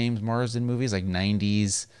other James Marsden movies, like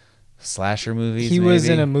 90s slasher movies. He was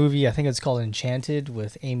maybe. in a movie, I think it's called Enchanted,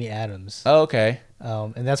 with Amy Adams. Oh, okay.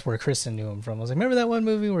 And that's where Kristen knew him from. I was like, remember that one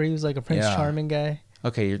movie where he was like a Prince Yeah. Charming guy?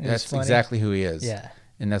 Okay, was that's funny. exactly who he is. Yeah.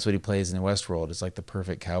 And that's what he plays in Westworld. It's like the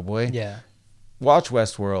perfect cowboy. Yeah. Watch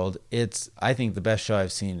Westworld. It's, I think, the best show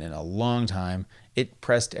I've seen in a long time. It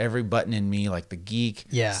pressed every button in me, like the geek,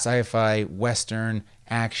 sci-fi, Western,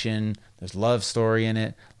 action. There's love story in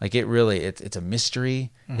it. Like it's a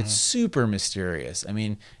mystery. It's super mysterious. I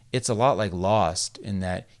mean, it's a lot like Lost in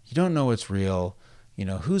that you don't know what's real.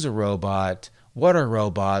 Who's a robot? What are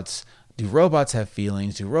robots? Do robots have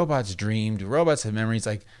feelings? Do robots dream? Do robots have memories?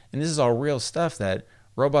 And this is all real stuff that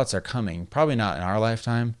robots are coming. Probably not in our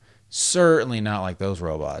lifetime. Certainly not like those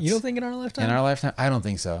robots. You don't think in our lifetime? In our lifetime? I don't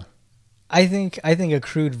think so. I think a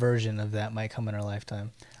crude version of that might come in our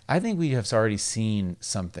lifetime. I think we have already seen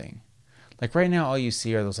something. Like right now, all you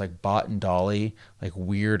see are those like Bot and Dolly, like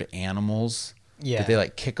weird animals. Yeah. That they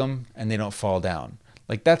like kick them and they don't fall down.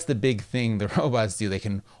 Like that's the big thing the robots do. They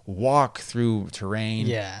can walk through terrain.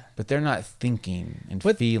 Yeah. But they're not thinking and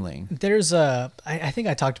But feeling. There's I think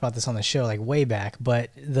I talked about this on the show like way back, but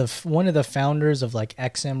one of the founders of like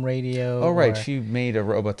XM Radio. Oh, right. or- She made a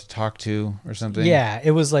robot to talk to or something. Yeah,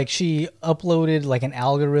 it was like she uploaded like an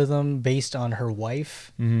algorithm based on her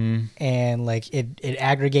wife, and like it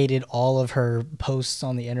aggregated all of her posts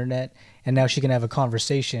on the internet, and now she can have a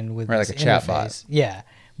conversation with Right, this like a chat interface. bot. Yeah,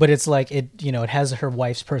 but it's like it has her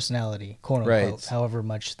wife's personality, quote unquote, Right. however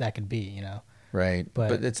much that could be, Right. But-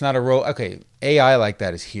 But it's not a Okay. AI like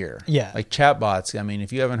that is here. Yeah. Like chatbots. I mean,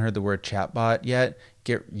 if you haven't heard the word chatbot yet,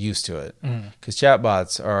 get used to it. Mm-hmm. Because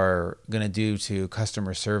chatbots are going to do to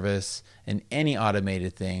customer service and any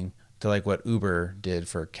automated thing to like what Uber did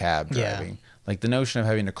for cab Yeah. driving. Like the notion of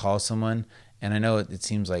having to call someone. And I know it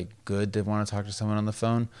seems like good to want to talk to someone on the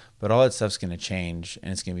phone, but all that stuff's going to change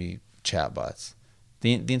and it's going to be chatbots.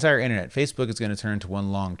 The entire internet, Facebook is going to turn into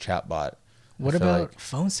one long chatbot. What I feel about like.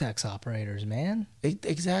 phone sex operators, man?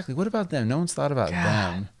 Exactly. What about them? No one's thought about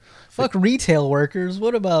them. Fuck retail workers.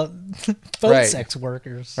 What about phone Right. sex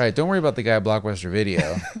workers? Right. Don't worry about the guy at Blockbuster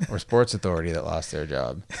Video or Sports Authority that lost their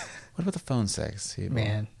job. What about the phone sex people?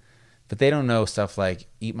 Man. But they don't know stuff like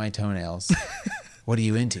eat my toenails. What are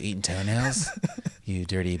you into? Eating toenails? You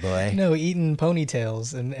dirty boy. No, eating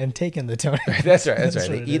ponytails and taking the toenails. That's right. That's right.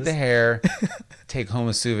 what They it eat is. the hair, take home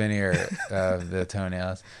a souvenir of the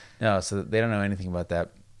toenails. No, so they don't know anything about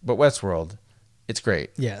that. But Westworld, it's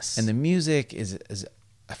great. Yes. And the music is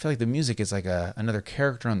I feel like the music is like another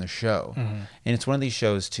character on the show. Mm-hmm. And it's one of these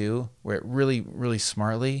shows too where it really, really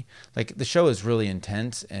smartly, like the show is really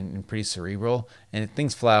intense and pretty cerebral and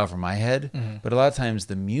things fly over my head. Mm-hmm. But a lot of times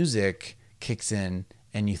the music kicks in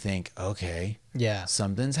and you think, okay, Yeah.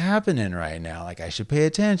 something's happening right now. Like I should pay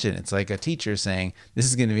attention. It's like a teacher saying, this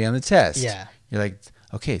is going to be on the test. Yeah. You're like,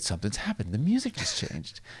 okay, something's happened. The music just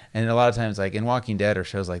changed. And a lot of times, like in Walking Dead or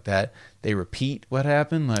shows like that, they repeat what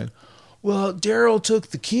happened. Like, well, Daryl took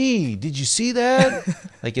the key. Did you see that?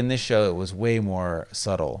 Like in this show, it was way more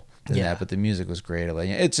subtle than Yeah. that, but the music was great.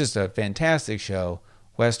 It's just a fantastic show.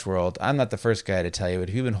 Westworld. I'm not the first guy to tell you, but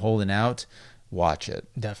if you've been holding out, watch it.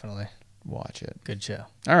 Definitely. Watch it. Good show.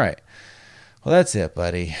 All right. Well, that's it,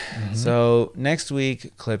 buddy. So next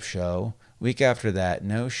week, clip show. Week after that,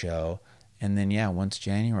 no show. And then, yeah, once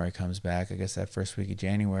January comes back, I guess that first week of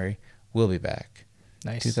January, we'll be back.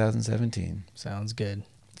 Nice. 2017. Sounds good.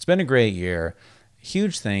 It's been a great year.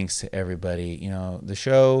 Huge thanks to everybody. The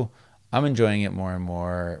show, I'm enjoying it more and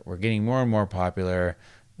more. We're getting more and more popular.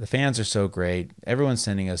 The fans are so great. Everyone's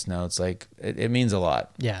sending us notes. Like, it means a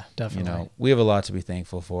lot. Yeah, definitely. We have a lot to be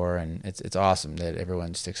thankful for, and it's awesome that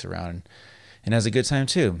everyone sticks around and has a good time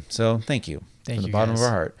too. So thank you Thank from you, the bottom guys. of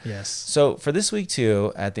our heart. Yes. So for this week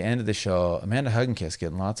too, at the end of the show, Amanda Hugginkiss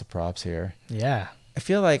getting lots of props here. Yeah. I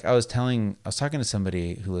feel like I was talking to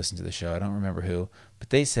somebody who listened to the show. I don't remember who,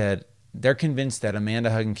 but they said they're convinced that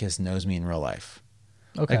Amanda Hugginkiss knows me in real life.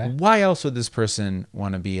 Okay. Like, why else would this person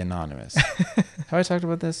want to be anonymous? Have I talked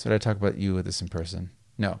about this? Or did I talk about you with this in person?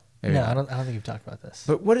 No. Maybe No, not. I don't think you've talked about this.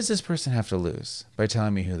 But what does this person have to lose by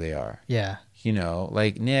telling me who they are? Yeah.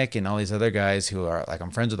 Like Nick and all these other guys who are like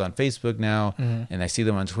I'm friends with on Facebook now, Mm-hmm. and I see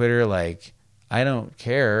them on Twitter. Like, I don't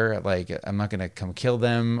care. Like, I'm not gonna come kill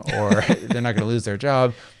them, or they're not gonna lose their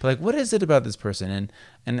job. But like, what is it about this person?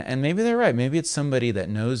 And maybe they're right. Maybe it's somebody that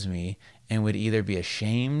knows me and would either be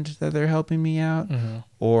ashamed that they're helping me out, Mm-hmm.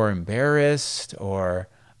 or embarrassed, or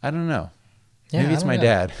I don't know. Yeah, Maybe I it's don't my know.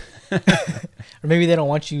 dad. Or maybe they don't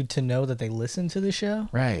want you to know that they listen to the show.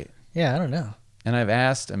 Right. Yeah, I don't know. And I've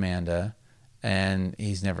asked Amanda, and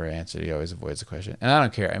he's never answered. He always avoids the question. And I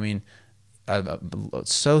don't care. I mean, I'm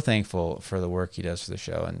so thankful for the work he does for the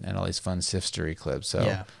show and all these fun Sifstery clips. So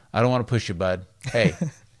Yeah. I don't want to push you, bud. Hey,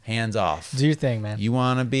 hands off. Do your thing, man. You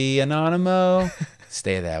want to be anonymous?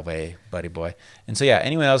 Stay that way, buddy boy. And so, yeah,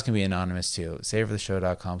 anyone else can be anonymous too.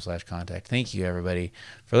 SaveForTheShow.com/contact. Thank you, everybody,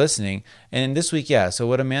 for listening. And this week, yeah, so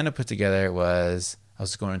what Amanda put together was, I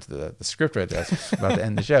was going into the script right there. I was about to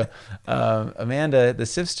end the show. Amanda, the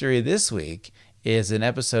Sifstery this week is in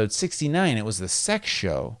episode 69. It was the sex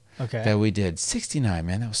show Okay. that we did. 69,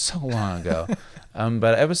 man. That was so long ago.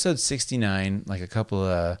 But episode 69, like a couple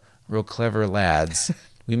of real clever lads,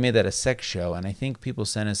 we made that a sex show. And I think people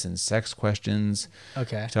sent us in sex questions.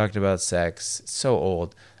 Okay. We talked about sex. It's so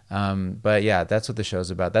old. But yeah, that's what the show's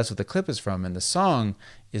about. That's what the clip is from. And the song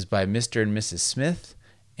is by Mr. and Mrs. Smith.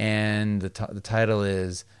 And the title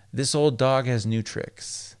is This Old Dog Has New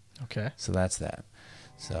Tricks. Okay. So that's that.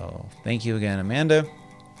 So thank you again, Amanda.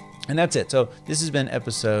 And that's it. So this has been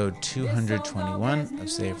episode 221 of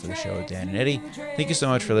Save for the Show with Dan and Eddie. Thank you so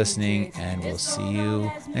much for listening, and we'll see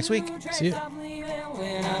you next week. See you.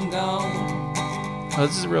 Oh,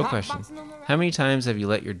 this is a real question. How many times have you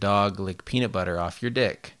let your dog lick peanut butter off your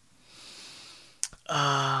dick?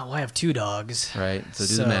 Well, I have 2 dogs. Right. So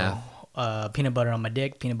do the math. Peanut butter on my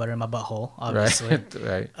dick, peanut butter in my butthole, obviously.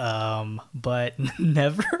 Right. Right. But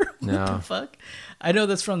never. No. What the fuck? I know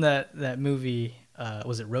that's from that movie.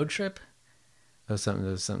 Was it Road Trip? There's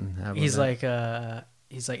something. How about He's that?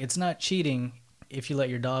 like, it's not cheating if you let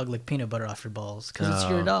your dog lick peanut butter off your balls because it's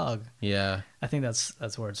your Oh. dog. Yeah. I think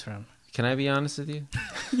that's where it's from. Can I be honest with you?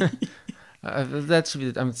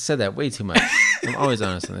 I've said that way too much. I'm always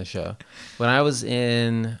honest on the show. When I was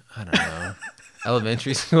in, I don't know,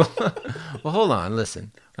 elementary school. Well, hold on,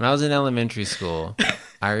 listen. When I was in elementary school,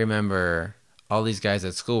 I remember all these guys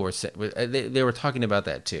at school they were talking about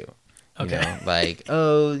that too. You Okay. know, like,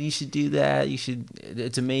 oh, you should do that.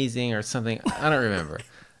 It's amazing or something. I don't remember.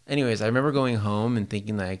 Anyways, I remember going home and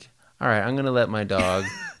thinking like, all right, I'm going to let my dog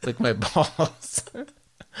lick my balls.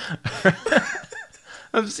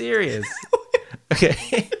 I'm serious.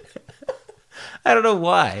 Okay. I don't know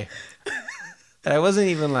why. I wasn't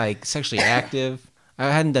even like sexually active. I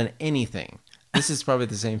hadn't done anything. This is probably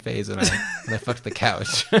the same phase when I fucked the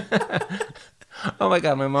couch. Oh my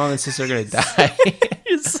God, my mom and sister are going to die.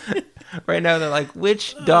 Right now they're like,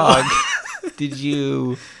 which dog did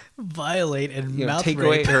you Violate and mouth take rape.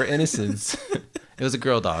 away her innocence? It was a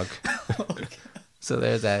girl dog. So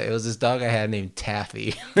there's that. It was this dog I had named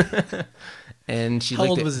Taffy. And she How licked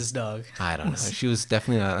old it. was this dog? I don't know. She was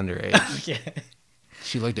definitely not underage. Okay.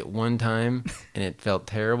 She licked it one time and it felt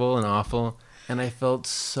terrible and awful. And I felt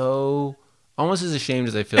so almost as ashamed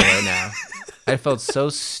as I feel right now. I felt so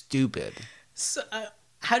stupid. So,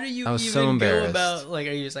 how do you I was even so go embarrassed. about, like,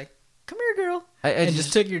 are you just like, come here, girl? I And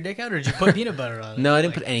just took your dick out, or did you put peanut butter on it? No, I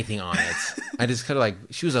didn't Like, put anything on it. I just kind of like,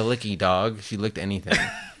 she was a licky dog. She licked anything.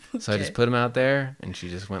 So I just Okay. put him out there and she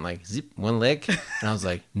just went like, zip, one lick. And I was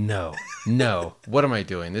like, no, what am I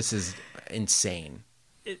doing? This is insane.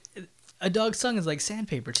 a dog's tongue is like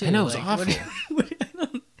sandpaper too. I know, it was like, awful.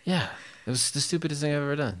 Yeah, it was the stupidest thing I've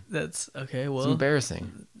ever done. That's okay. Well, It's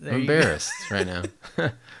embarrassing. there I'm you go. embarrassed right now.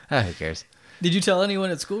 Who cares? did you tell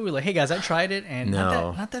anyone at school? We're like, hey guys, I tried it and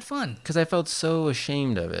No. not that fun. Because I felt so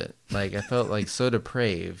ashamed of it. Like, I felt like so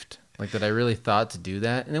depraved. Like, that I really thought to do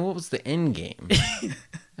that. And then what was the end game?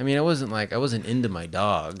 I mean, I wasn't into my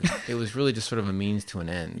dog. It was really just sort of a means to an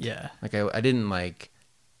end. Yeah. Like, I didn't, like,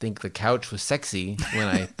 think the couch was sexy when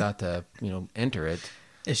I thought to, enter it.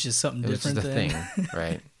 It's just something It was different. just a than- thing,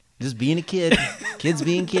 right? Just being a kid. Kids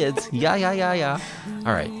being kids. Yeah.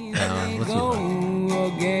 All right, let's move on. Go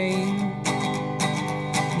again.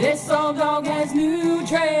 This old dog has new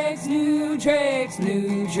tricks, new tricks,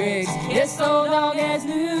 new tricks. This old dog has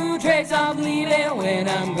new tricks. I'll believe it when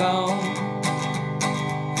I'm gone.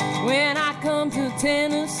 When I come to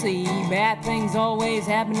Tennessee, bad things always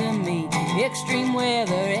happen to me. Extreme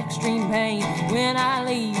weather, extreme pain. When I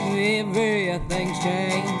leave, everything's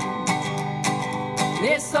changed.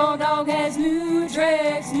 This old dog has new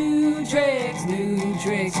tricks, new tricks, new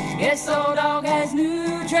tricks. This old dog has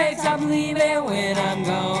new tricks. I believe it when I'm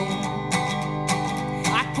gone.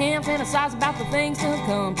 I can't fantasize about the things to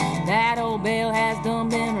come. That old bell has done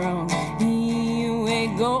been wrong. Here we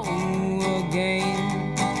go again.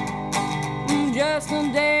 Just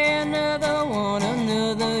a day, another one,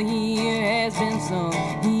 another year has been sung.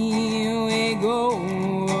 Here we go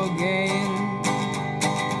again.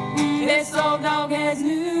 This old dog has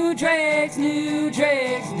new tricks, new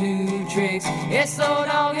tricks, new tricks. This old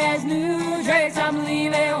dog has new tricks. I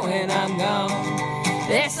believe it when I'm gone.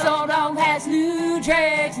 This old dog has new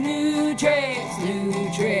tricks, new tricks,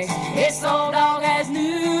 new tricks. This old dog has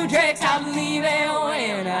new tricks. I believe it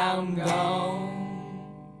when I'm gone.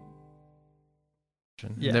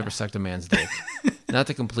 Yeah. Never sucked a man's dick. Not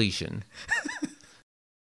to completion.